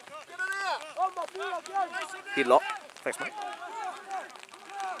 Fueler! Get it out! Headlock. Thanks, mate.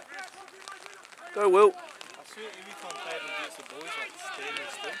 Go, Will. always like standing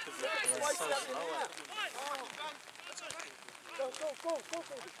still because it's so slow.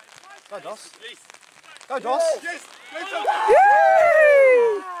 Go, Doss. Go, Doss.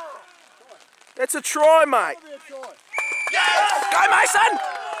 Yay! That's a try, mate. Go, Mason!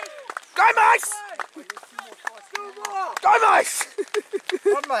 Go, Mace! Go, Mace!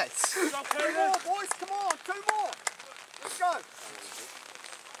 Come on, mates. 2 more, boys, come on, 2 more. Let's go.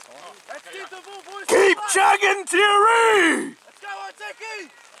 Let's get the ball, boys. Keep chugging, Terry! Let's go, Waitaki.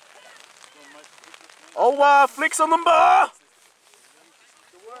 Oh, flicks on them, bar.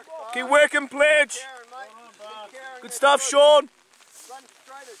 Keep working, pledge. Good stuff, Sean. Run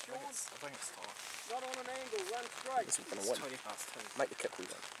straighter, Sean. I think it's time. Not on an angle, run straight. This is gonna It's win. 20 past 2. Make the kick we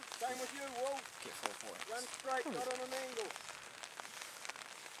win. Same with you, Wolf. Get 4 points. Run straight, not on an angle.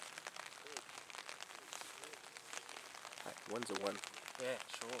 Hey, win's a win. Yeah,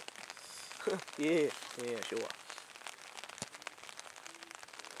 sure. Yeah, sure.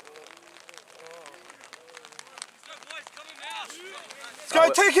 Let's go,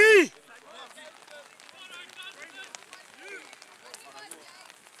 Tiki!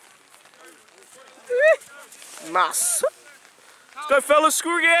 Nice. Let's go, fellas.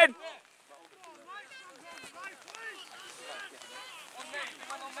 Score again.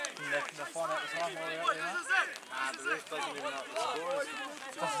 They'll find out the time while we're out there, mate. The ref doesn't even know what the score is.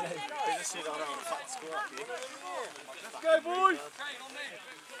 He just said, I don't want to fuck the score up here. Let's go, boys.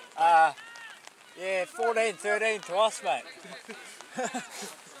 Yeah, 14-13 to us, mate. I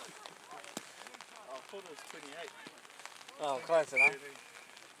thought it was 28. Oh, close enough.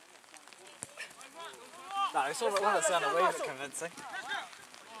 No, it's all one that sounded a wee bit convincing.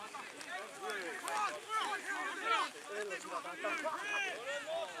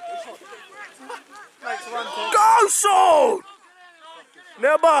 Makes one two. Go, Sean!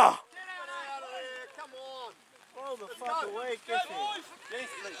 Never. Come on. Roll the fuck away, Kiffy. Yes,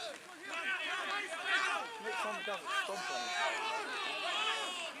 please. Next time it doesn't stomp on him.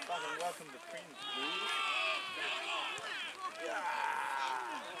 Fucking welcome to Prince, dude.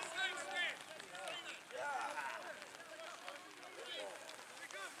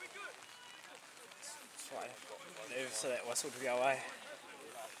 That's right. Nervous for that whistle to go away.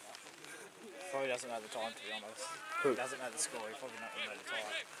 Probably doesn't know the time, to be honest. Who? He doesn't know the score, he probably not know the time.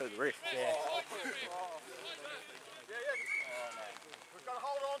 Who, the ref? Yeah. We've got to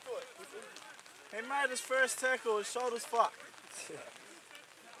hold on to it. He made his first tackle, his shoulder's fucked.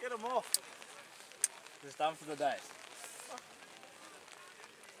 Get him off. He's done for the day.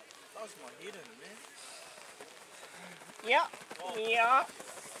 That was my head in it, man. Yeah. Yeah. I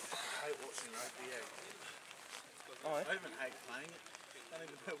hate watching rugby, eh? Oh, I even hate playing it. I don't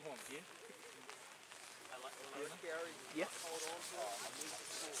even know what I'm here. Yeah.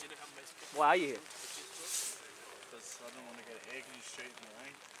 Why are you here? Because I don't want to get an egg in the street in the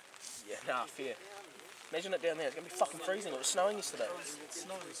rain. Yeah, nah, fair. Imagine it down there. It's going to be fucking freezing. It was snowing yesterday. It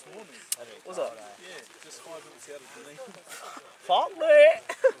snowed this morning. Was it? Yeah, just 5 minutes out of the lane. Fuck me.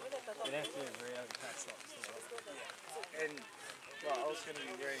 You'd have to be very overcut socks. And well, I was going to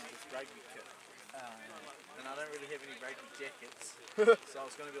be wearing this rugby kit. And I don't really have any rugby jackets. So I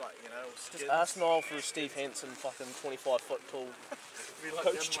was going to be like, you know, Just ask Niall for a Steve Hansen fucking 25-foot tall like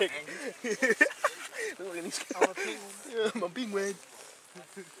coach chick. Look at these guys. I'm a big man.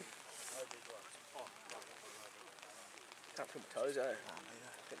 Can't feel my toes, eh?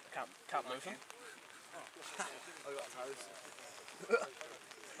 Can't move them. I got toes. I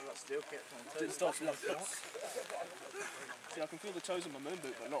got steel caps on too. Didn't stop love boots. See, I can feel the toes in my moon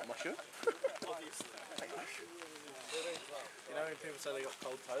boot, but not my shoe. You know when people say they got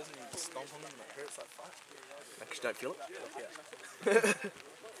cold toes and you just stomp on them and it hurts like fuck? I just don't feel it.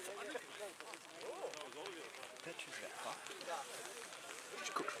 Pictures of that fuck.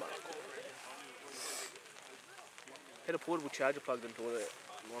 Just cook smart. Had a portable charger plugged into it,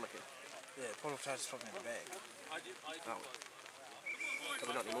 Monica. Yeah, portable charger's probably in the bag. Oh.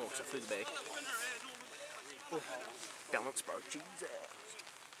 Probably not anymore, because I flew the bag. Oh. Balance, bro. Jesus.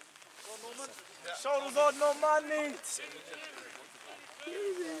 Shoulders on, no money!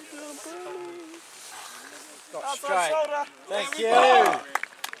 Got straight. Shoulder! Thank you!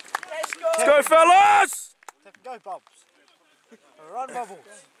 Let's go, fellas! Go, Bubbles. Run,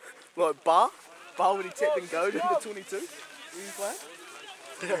 Bubbles. Like Bar when he tapped and go to the 22. Were you playing?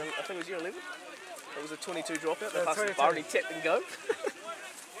 I think it was year 11. It was a 22 dropout. They passed the bar and he tapped and go.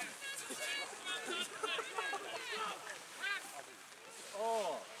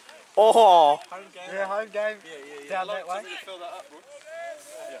 Oh! Home game? Yeah, home game. Yeah. Down that way. Fill that up, bro.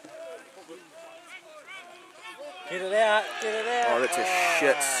 Get it out, get it out. Oh, that's a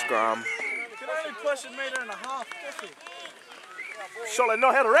shit scrum. You can only push 1.5 meters, Kiffy. Surely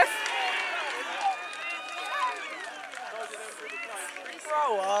know how to ref.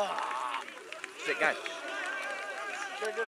 Throw up. Is it game?